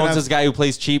 Caleb Jones is a guy who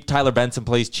plays cheap. Tyler Benson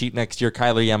plays cheap next year.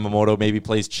 Kyler Yamamoto maybe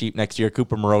plays cheap next year.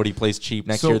 Cooper Marody plays cheap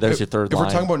next year. There's your third line. If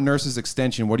we're talking about Nurse's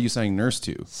extension, what are you saying Nurse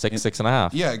to? 6.5.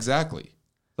 Yeah, exactly.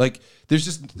 Like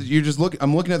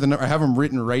I'm looking at the number. I have them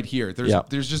written right here.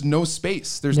 There's just no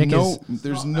space. There is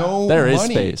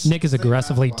money. Space. Nick is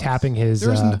aggressively tapping his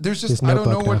There's just his I don't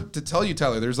know notebook now. what to tell you,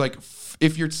 Tyler. There's like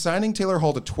if you're signing Taylor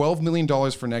Hall to $12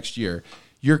 million for next year,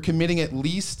 you're committing at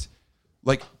least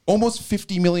like almost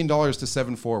 $50 million to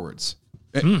 7 forwards.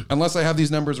 Unless I have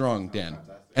these numbers wrong, Dan.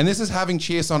 And this is having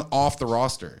Chiasson off the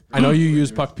roster. I know you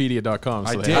use puckpedia.com,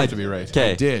 so they have to be right.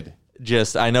 Okay. I did.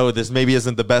 I know this maybe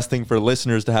isn't the best thing for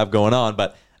listeners to have going on,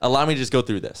 but allow me to just go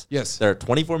through this. Yes. There are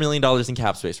 $24 million in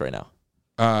cap space right now.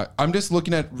 I'm just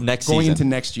looking at going season. into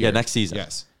next year. Yeah, next season.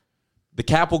 Yes. The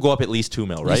cap will go up at least $2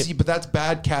 million, right? You see, but that's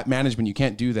bad cap management. You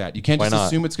can't do that. You can't Why just not?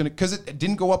 assume it's going to, because it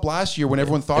didn't go up last year when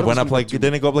everyone thought It went was up like,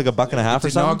 didn't it go up like $1.50 or It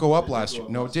did something? not go up last year.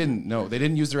 No, it didn't. No, they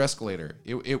didn't use their escalator.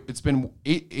 It's been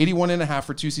 81.5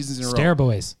 for 2 seasons in a row. Stair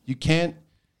boys. You can't.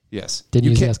 Yes. Didn't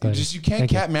you use the can't, escalator. you can't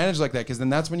Thank you. cap manage like that, because then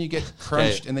that's when you get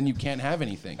crunched and then you can't have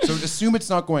anything. So assume it's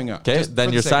not going up. Okay, Just then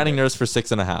for the you're sake of signing it. Nurse for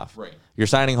 6.5. Right. You're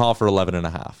signing Hall for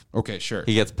 11.5. Okay, sure.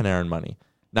 He gets Panarin money.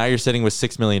 Now you're sitting with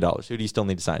 $6 million. Who do you still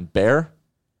need to sign? Bear?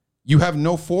 You have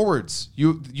no forwards.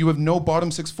 You have no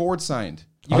bottom 6 forwards signed.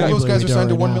 All Arguably, those guys we are signed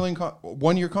to don't right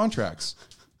 1-year contracts.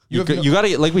 You got to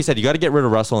get, like we said, you got to get rid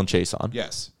of Russell and Chase on.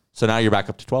 Yes. So now you're back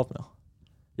up to 12 mil.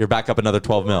 You're back up another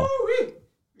 12 mil.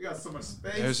 You got so much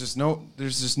space. There's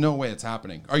just no way it's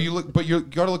happening. But you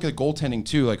got to look at goaltending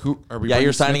too. Like who are we? Yeah, bringing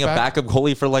you're signing Smith a back? backup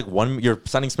goalie for like you're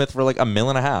signing Smith for like $1.5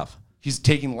 million. He's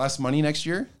taking less money next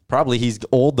year. Probably he's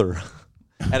older.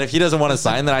 And if he doesn't want to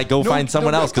sign, then I go find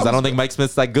someone else, because I don't think Mike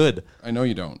Smith's that good. I know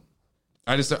you don't.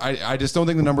 I just don't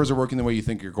think the numbers are working the way you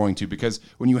think you're going to, because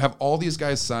when you have all these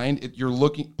guys signed, you're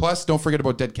looking. Plus, don't forget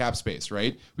about dead cap space,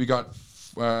 right? We got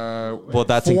Well,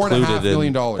 that's $4.5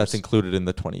 million. That's included in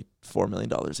the $24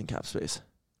 million in cap space.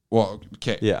 Well,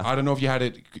 okay. Yeah. I don't know if you had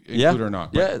it included or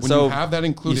not. But Yeah. when So you have that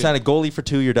included, you sign a goalie for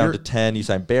 2, you're down You're- to 10. You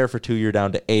sign Bear for 2, you're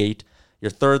down to 8. Your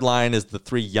third line is the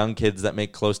 3 young kids that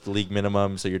make close to league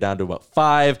minimum. So you're down to about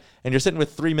 5, and you're sitting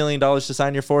with $3 million to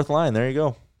sign your 4th line. There you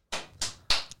go.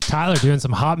 Tyler doing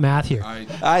some hot math here.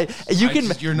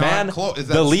 You're not close.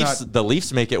 The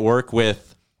Leafs make it work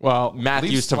with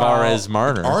Matthews, Tavares,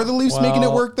 Marner. Are the Leafs making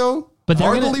it work though? But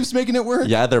are the Leafs making it work?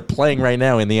 Yeah, they're playing right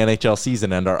now in the NHL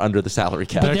season and are under the salary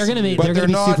cap. But they're going to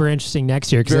be super interesting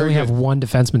next year because they only have 1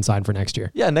 defenseman signed for next year.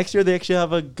 Yeah, next year they actually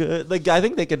have a good. Like, I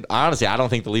think they could. Honestly, I don't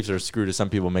think the Leafs are as screwed as some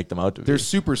people make them out to be. They're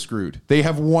super screwed. They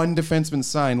have 1 defenseman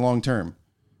signed long term,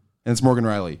 and it's Morgan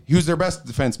Riley. He was their best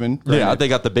defenseman. Right? Yeah, they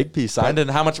got the big piece signed. And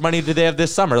how much money did they have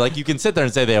this summer? Like, you can sit there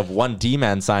and say they have 1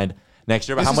 D-man signed next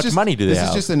year, but how much money do they have? This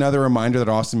is just another reminder that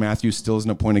Austin Matthews still isn't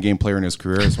a point-a-game player in his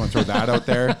career. I just want to throw that out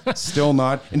there. Still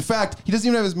not. In fact, he doesn't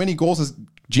even have as many goals as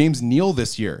James Neal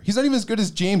this year. He's not even as good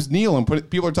as James Neal, and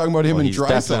people are talking about him in Draisaitl.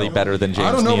 He's definitely better than James Neal.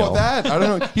 I don't know about that. I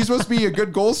don't know. He's supposed to be a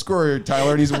good goal scorer,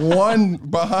 Tyler, and he's 1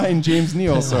 behind James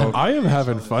Neal. So I am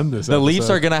having fun this The episode. Leafs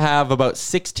are going to have about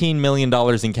 $16 million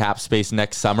in cap space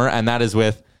next summer, and that is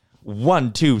with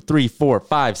 1, 2, 3, 4,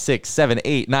 5, 6, 7,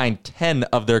 8, 9, 10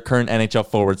 of their current NHL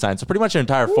forward sign. So pretty much an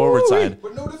entire forward sign.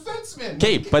 But no defenseman.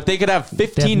 Okay, but they could have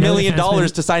 $15 million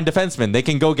to sign defensemen.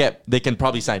 They can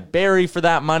probably sign Barry for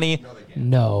that money.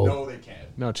 No. They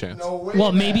can't. No chance. No way.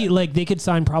 Well, maybe like they could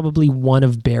sign probably one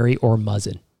of Barry or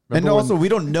Muzzin. And also, we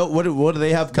don't know what do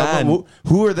they have coming.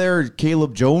 Who are their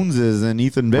Caleb Joneses and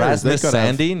Ethan Bears? Rasmus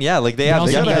Sandin, yeah, like they have.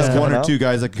 They also gotta need have a- 1 or 2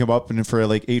 guys that can come up and for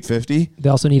like $850. They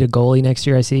also need a goalie next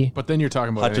year, I see. But then you're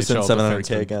talking about Hutchison, NHL $700K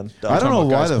defensemen. again. I don't know talking about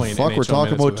why guys the playing fuck we're NHL talking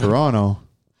minutes about with him. Toronto.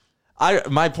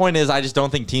 My point is, I just don't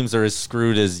think teams are as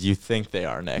screwed as you think they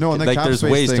are, Nick. No, and the like cap there's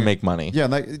space ways to thing- make money. Yeah,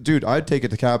 like, dude, I'd take it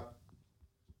to cap.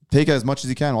 Take as much as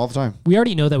you can all the time. We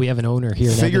already know that we have an owner here.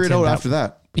 in Figure it Edmonton out after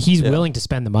that. He's willing to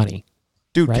spend the money.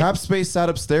 Dude, Right. cap space sat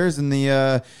upstairs in the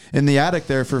attic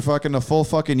there for fucking a full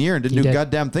fucking year and didn't He do a did.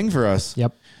 goddamn thing for us.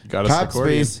 Yep. Got us Cap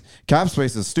accordion.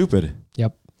 space is stupid.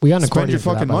 Yep. We got an Spend accordion your for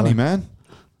that, fucking by the money, way. man.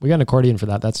 We got an accordion for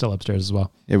that. That's still upstairs as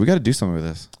well. Yeah, we got to do something with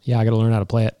this. Yeah, I got to learn how to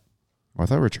play it. Well, I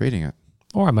thought we were trading it.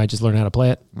 Or I might just learn how to play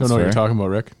it. Don't know what you're fair. talking about,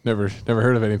 Rick. Never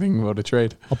heard of anything about a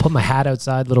trade. I'll put my hat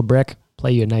outside, little brick,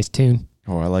 play you a nice tune,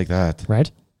 Oh, I like that. right?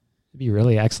 It'd be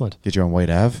really excellent. Get you on White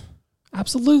Ave,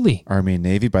 Absolutely. Army and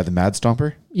Navy by the Mad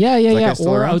Stomper. Yeah, that yeah, guy yeah. still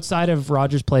Or around? outside of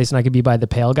Rogers Place, and I could be by the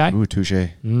Pale Guy. Ooh, touche.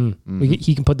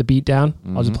 He can put the beat down.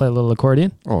 I'll just play a little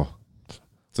accordion. Oh,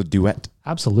 it's a duet.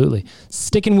 Absolutely.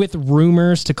 Sticking with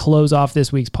rumors to close off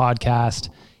this week's podcast.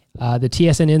 The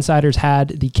TSN Insiders had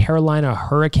the Carolina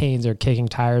Hurricanes are kicking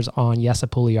tires on Jesse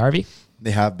Puljujärvi. They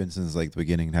have been since like the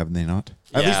beginning, haven't they not?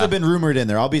 At Yeah. least they've been rumored in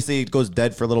there. Obviously, it goes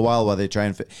dead for a little while they try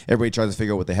and everybody tries to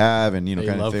figure out what they have and They kind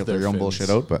of love figure their their own fins. bullshit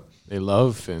out. But They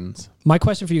love Finns. My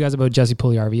question for you guys about Jesse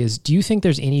Puljujärvi is, do you think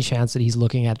there's any chance that he's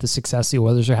looking at the success the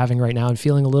Oilers are having right now and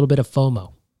feeling a little bit of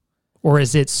FOMO? Or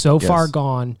is it so far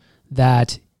gone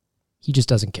that he just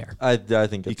doesn't care? I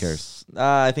think He cares.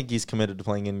 I think he's committed to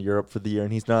playing in Europe for the year,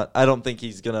 and he's not. I don't think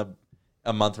he's gonna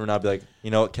a month from now be like,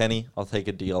 you know what, Kenny, I'll take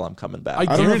a deal. I'm coming back. I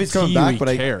don't know if he's coming guarantee back,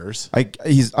 he but cares.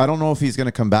 I don't know if he's going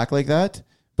to come back like that.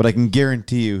 But I can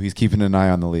guarantee you, he's keeping an eye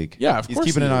on the league. Yeah, of he's course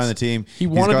keeping he an eye is. on the team. He He's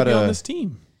wanted to got be on a- this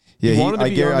team. Yeah, he wanted to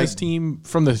be on I- this team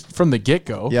from the get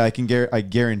go. Yeah, I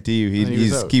guarantee you, And he was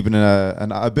he's out. keeping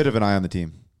a bit of an eye on the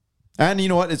team. And you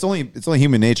know what? It's only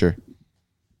human nature.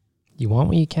 You want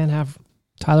what you can't have,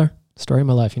 Tyler? Story of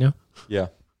my life, you know? yeah.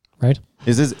 Right?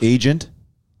 Is his agent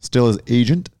still his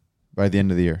agent by the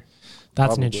end of the year?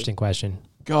 That's an Probably. interesting question.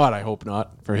 God, I hope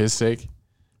not for his sake.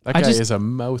 That I guy just- is a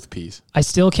mouthpiece. I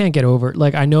still can't get over it.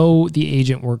 Like, I know the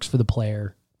agent works for the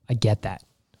player. I get that.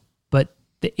 But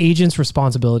the agent's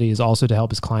responsibility is also to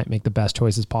help his client make the best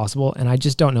choices possible. And I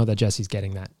just don't know that Jesse's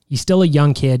getting that. He's still a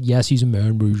young kid. Yes, he's a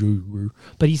man,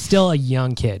 but he's still a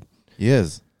young kid. He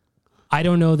is. I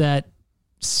don't know that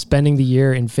spending the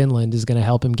year in Finland is going to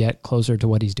help him get closer to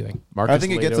what he's doing. Marcus I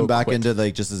think it gets Lehto him back quit. into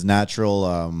like just his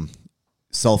natural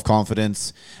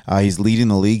self-confidence. He's leading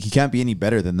the league. He can't be any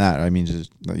better than that. I mean,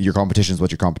 just, your competition is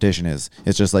what your competition is.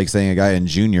 It's just like saying a guy in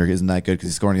junior isn't that good because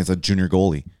he's scoring against a junior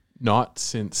goalie. Not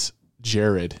since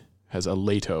Jared has a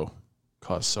Lehto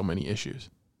caused so many issues.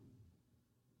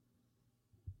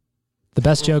 The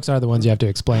best jokes are the ones you have to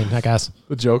explain, I guess.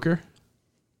 The Joker?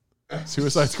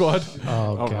 Suicide Squad? Oh,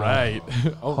 All God. right.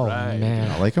 All Oh, right. I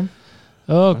man. like him.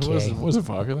 Okay. Wasn't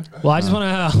popular. Well, I just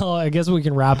want to, I guess we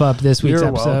can wrap up this week's You're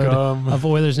episode welcome. of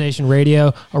Oilers Nation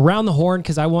Radio. Around the horn,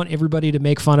 because I want everybody to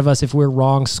make fun of us if we're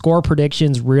wrong. Score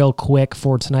predictions real quick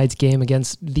for tonight's game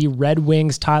against the Red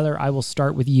Wings. Tyler, I will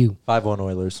start with you. 5-1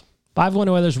 Oilers. 5-1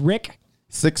 Oilers. Rick,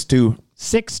 6-2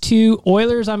 6-2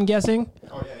 Oilers, I'm guessing.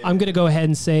 I'm going to go ahead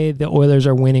and say the Oilers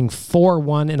are winning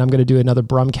 4-1, and I'm going to do another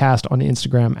Brumcast on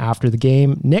Instagram after the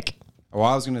game. Nick? Well,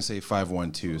 I was going to say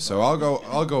 5-1 too, so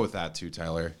I'll go with that too,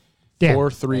 Tyler.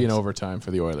 4-3 in overtime for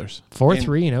the Oilers.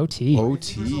 4-3 in OT.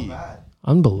 OT.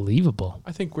 Unbelievable.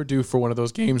 I think we're due for one of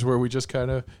those games where we just kind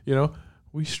of,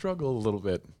 we struggle a little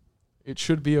bit. It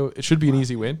should be an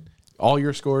easy win. All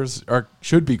your scores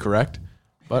should be correct,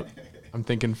 but I'm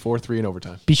thinking 4-3 in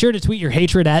overtime. Be sure to tweet your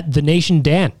hatred at The Nation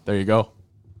Dan. There you go.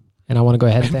 And I want to go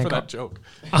ahead and thank for that joke.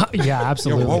 Yeah,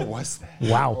 absolutely. What was that?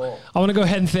 Wow. I want to go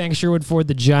ahead and thank Sherwood Ford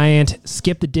the Giant,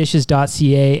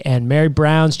 skipthedishes.ca, and Mary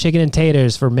Brown's Chicken and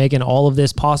Taters for making all of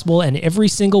this possible, and every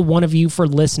single one of you for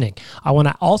listening. I want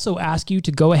to also ask you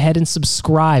to go ahead and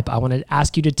subscribe. I want to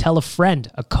ask you to tell a friend,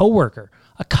 a coworker,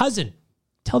 a cousin.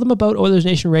 Tell them about Oilers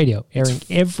Nation Radio, airing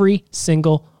every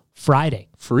single Friday.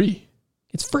 Free.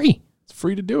 It's free. It's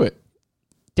free to do it.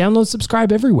 Download,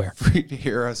 subscribe everywhere. Free to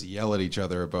hear us yell at each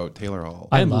other about Taylor Hall.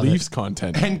 And Leafs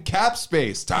content. And cap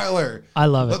space, Tyler. I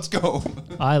love it. Let's go.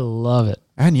 I love it.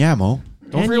 And Yamo.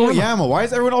 Don't And forget about Yamo. Yamo. Why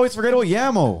does everyone always forget about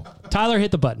Yamo? Tyler,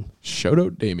 hit the button. Shout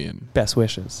out Damien. Best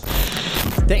wishes.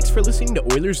 Thanks for listening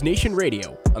to Oilers Nation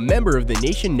Radio, a member of the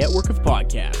Nation Network of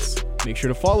Podcasts. Make sure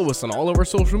to follow us on all of our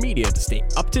social media to stay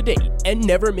up to date and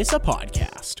never miss a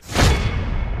podcast.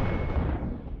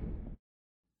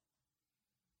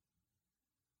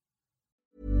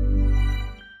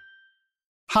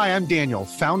 Hi, I'm Daniel,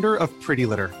 founder of Pretty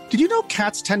Litter. Did you know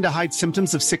cats tend to hide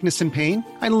symptoms of sickness and pain?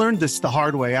 I learned this the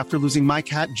hard way after losing my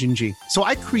cat, Gingy. So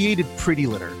I created Pretty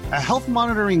Litter, a health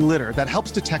monitoring litter that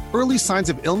helps detect early signs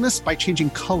of illness by changing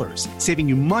colors, saving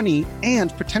you money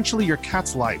and potentially your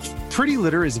cat's life. Pretty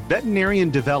Litter is veterinarian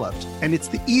developed, and it's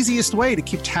the easiest way to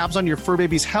keep tabs on your fur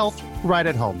baby's health right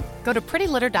at home. Go to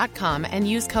prettylitter.com and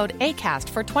use code ACAST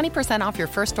for 20% off your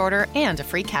first order and a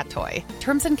free cat toy.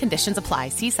 Terms and conditions apply.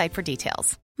 See site for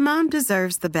details. Mom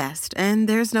deserves the best, and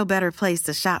there's no better place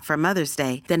to shop for Mother's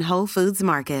Day than Whole Foods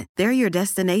Market. They're your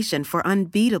destination for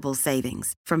unbeatable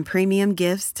savings, from premium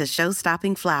gifts to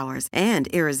show-stopping flowers and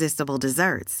irresistible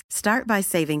desserts. Start by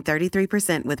saving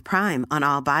 33% with Prime on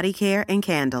all body care and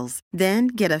candles. Then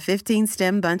get a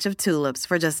 15-stem bunch of tulips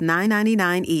for just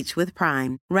 $9.99 each with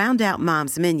Prime. Round out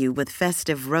Mom's menu with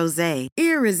festive rosé,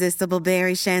 irresistible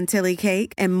berry chantilly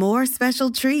cake, and more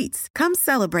special treats. Come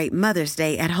celebrate Mother's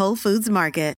Day at Whole Foods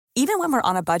Market. Even when we're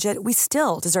on a budget, we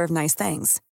still deserve nice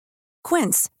things.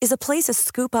 Quince is a place to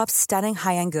scoop up stunning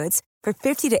high-end goods for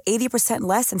 50 to 80%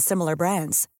 less than similar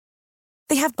brands.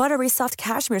 They have buttery soft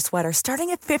cashmere sweaters starting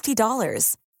at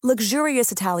 $50,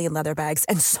 luxurious Italian leather bags,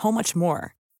 and so much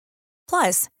more.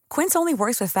 Plus, Quince only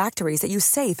works with factories that use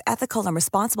safe, ethical, and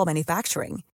responsible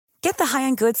manufacturing. Get the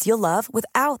high-end goods you'll love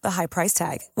without the high price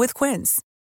tag with Quince.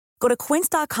 Go to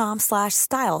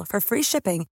quince.com/style for free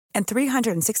shipping and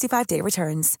 365-day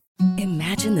returns.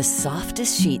 Imagine the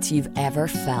softest sheets you've ever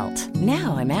felt.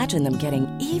 Now imagine them getting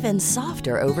even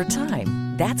softer over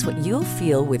time. That's what you'll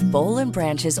feel with Boll &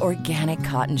 Branch's organic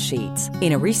cotton sheets.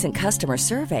 In a recent customer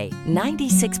survey,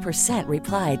 96%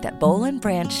 replied that Boll &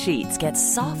 Branch sheets get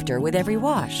softer with every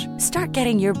wash. Start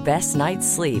getting your best night's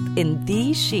sleep in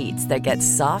these sheets that get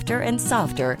softer and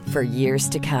softer for years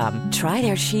to come. Try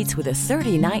their sheets with a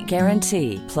 30-night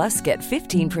guarantee. Plus, get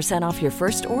 15% off your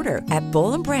first order at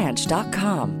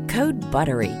bollandbranch.com. Code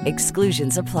BUTTERY.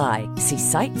 Exclusions apply. See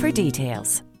site for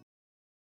details.